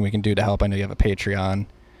 Is there anything we can do to help? I know you have a Patreon.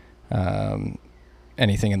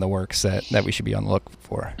 Anything in the works that we should be on the look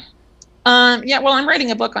for? Yeah, well, I'm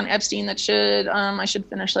writing a book on Epstein that I should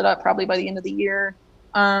finish that up probably by the end of the year.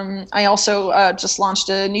 I also just launched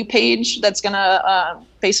a new page that's going to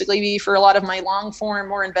basically be for a lot of my long form,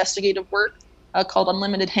 more investigative work. called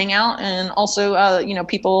Unlimited Hangout, and also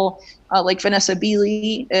people like Vanessa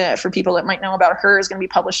Beeley, for people that might know about her, is going to be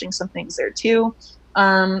publishing some things there too.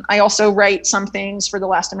 I also write some things for The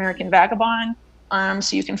Last American Vagabond,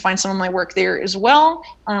 so you can find some of my work there as well.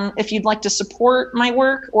 If you'd like to support my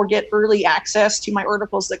work or get early access to my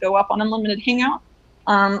articles that go up on Unlimited Hangout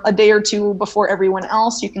a day or two before everyone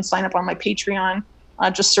else, you can sign up on my Patreon.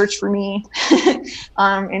 Just search for me,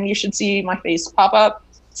 and you should see my face pop up.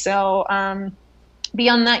 So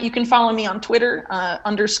beyond that, you can follow me on Twitter,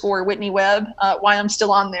 _ Whitney Webb, why I'm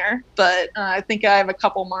still on there. But I think I have a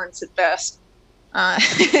couple months at best.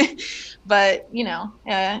 But,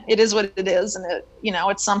 it is what it is. And,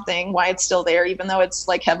 it's something why it's still there, even though it's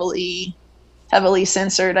like heavily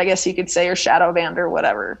censored, I guess you could say, or shadow banned or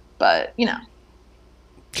whatever. But,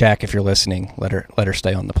 Jack, if you're listening, let her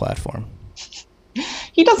stay on the platform.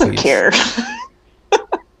 He doesn't care.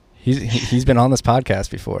 He's been on this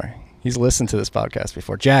podcast before. He's listened to this podcast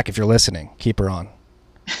before. Jack, if you're listening, keep her on.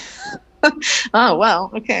 Oh,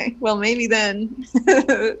 wow. Okay. Well, maybe then.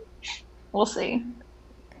 We'll see.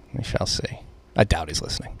 We shall see. I doubt he's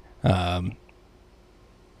listening.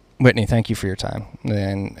 Whitney, thank you for your time.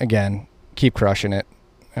 And again, keep crushing it.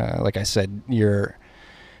 Like I said, your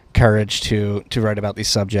courage to write about these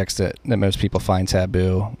subjects that most people find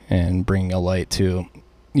taboo, and bringing a light to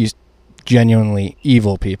these genuinely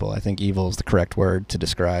evil people. I think evil is the correct word to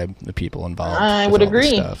describe the people involved. I would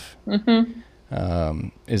agree. Stuff,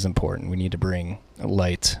 is important. We need to bring a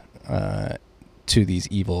light to these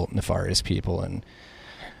evil, nefarious people and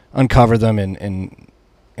uncover them. And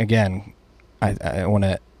again, I want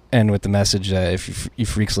to end with the message that if you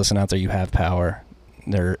freaks listen out there, you have power.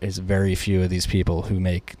 There is very few of these people who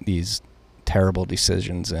make these terrible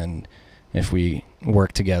decisions, and if we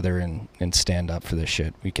work together and stand up for this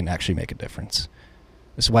shit, we can actually make a difference.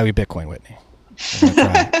 This is why we Bitcoin, Whitney.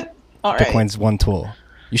 All right. Bitcoin's one tool.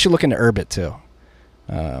 You should look into Urbit too.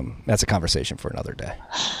 That's a conversation for another day.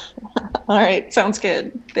 All right. Sounds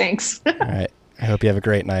good. Thanks. All right. I hope you have a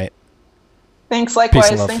great night. Thanks.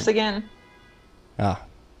 Likewise. Thanks again.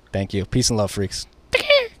 Thank you. Peace and love, freaks.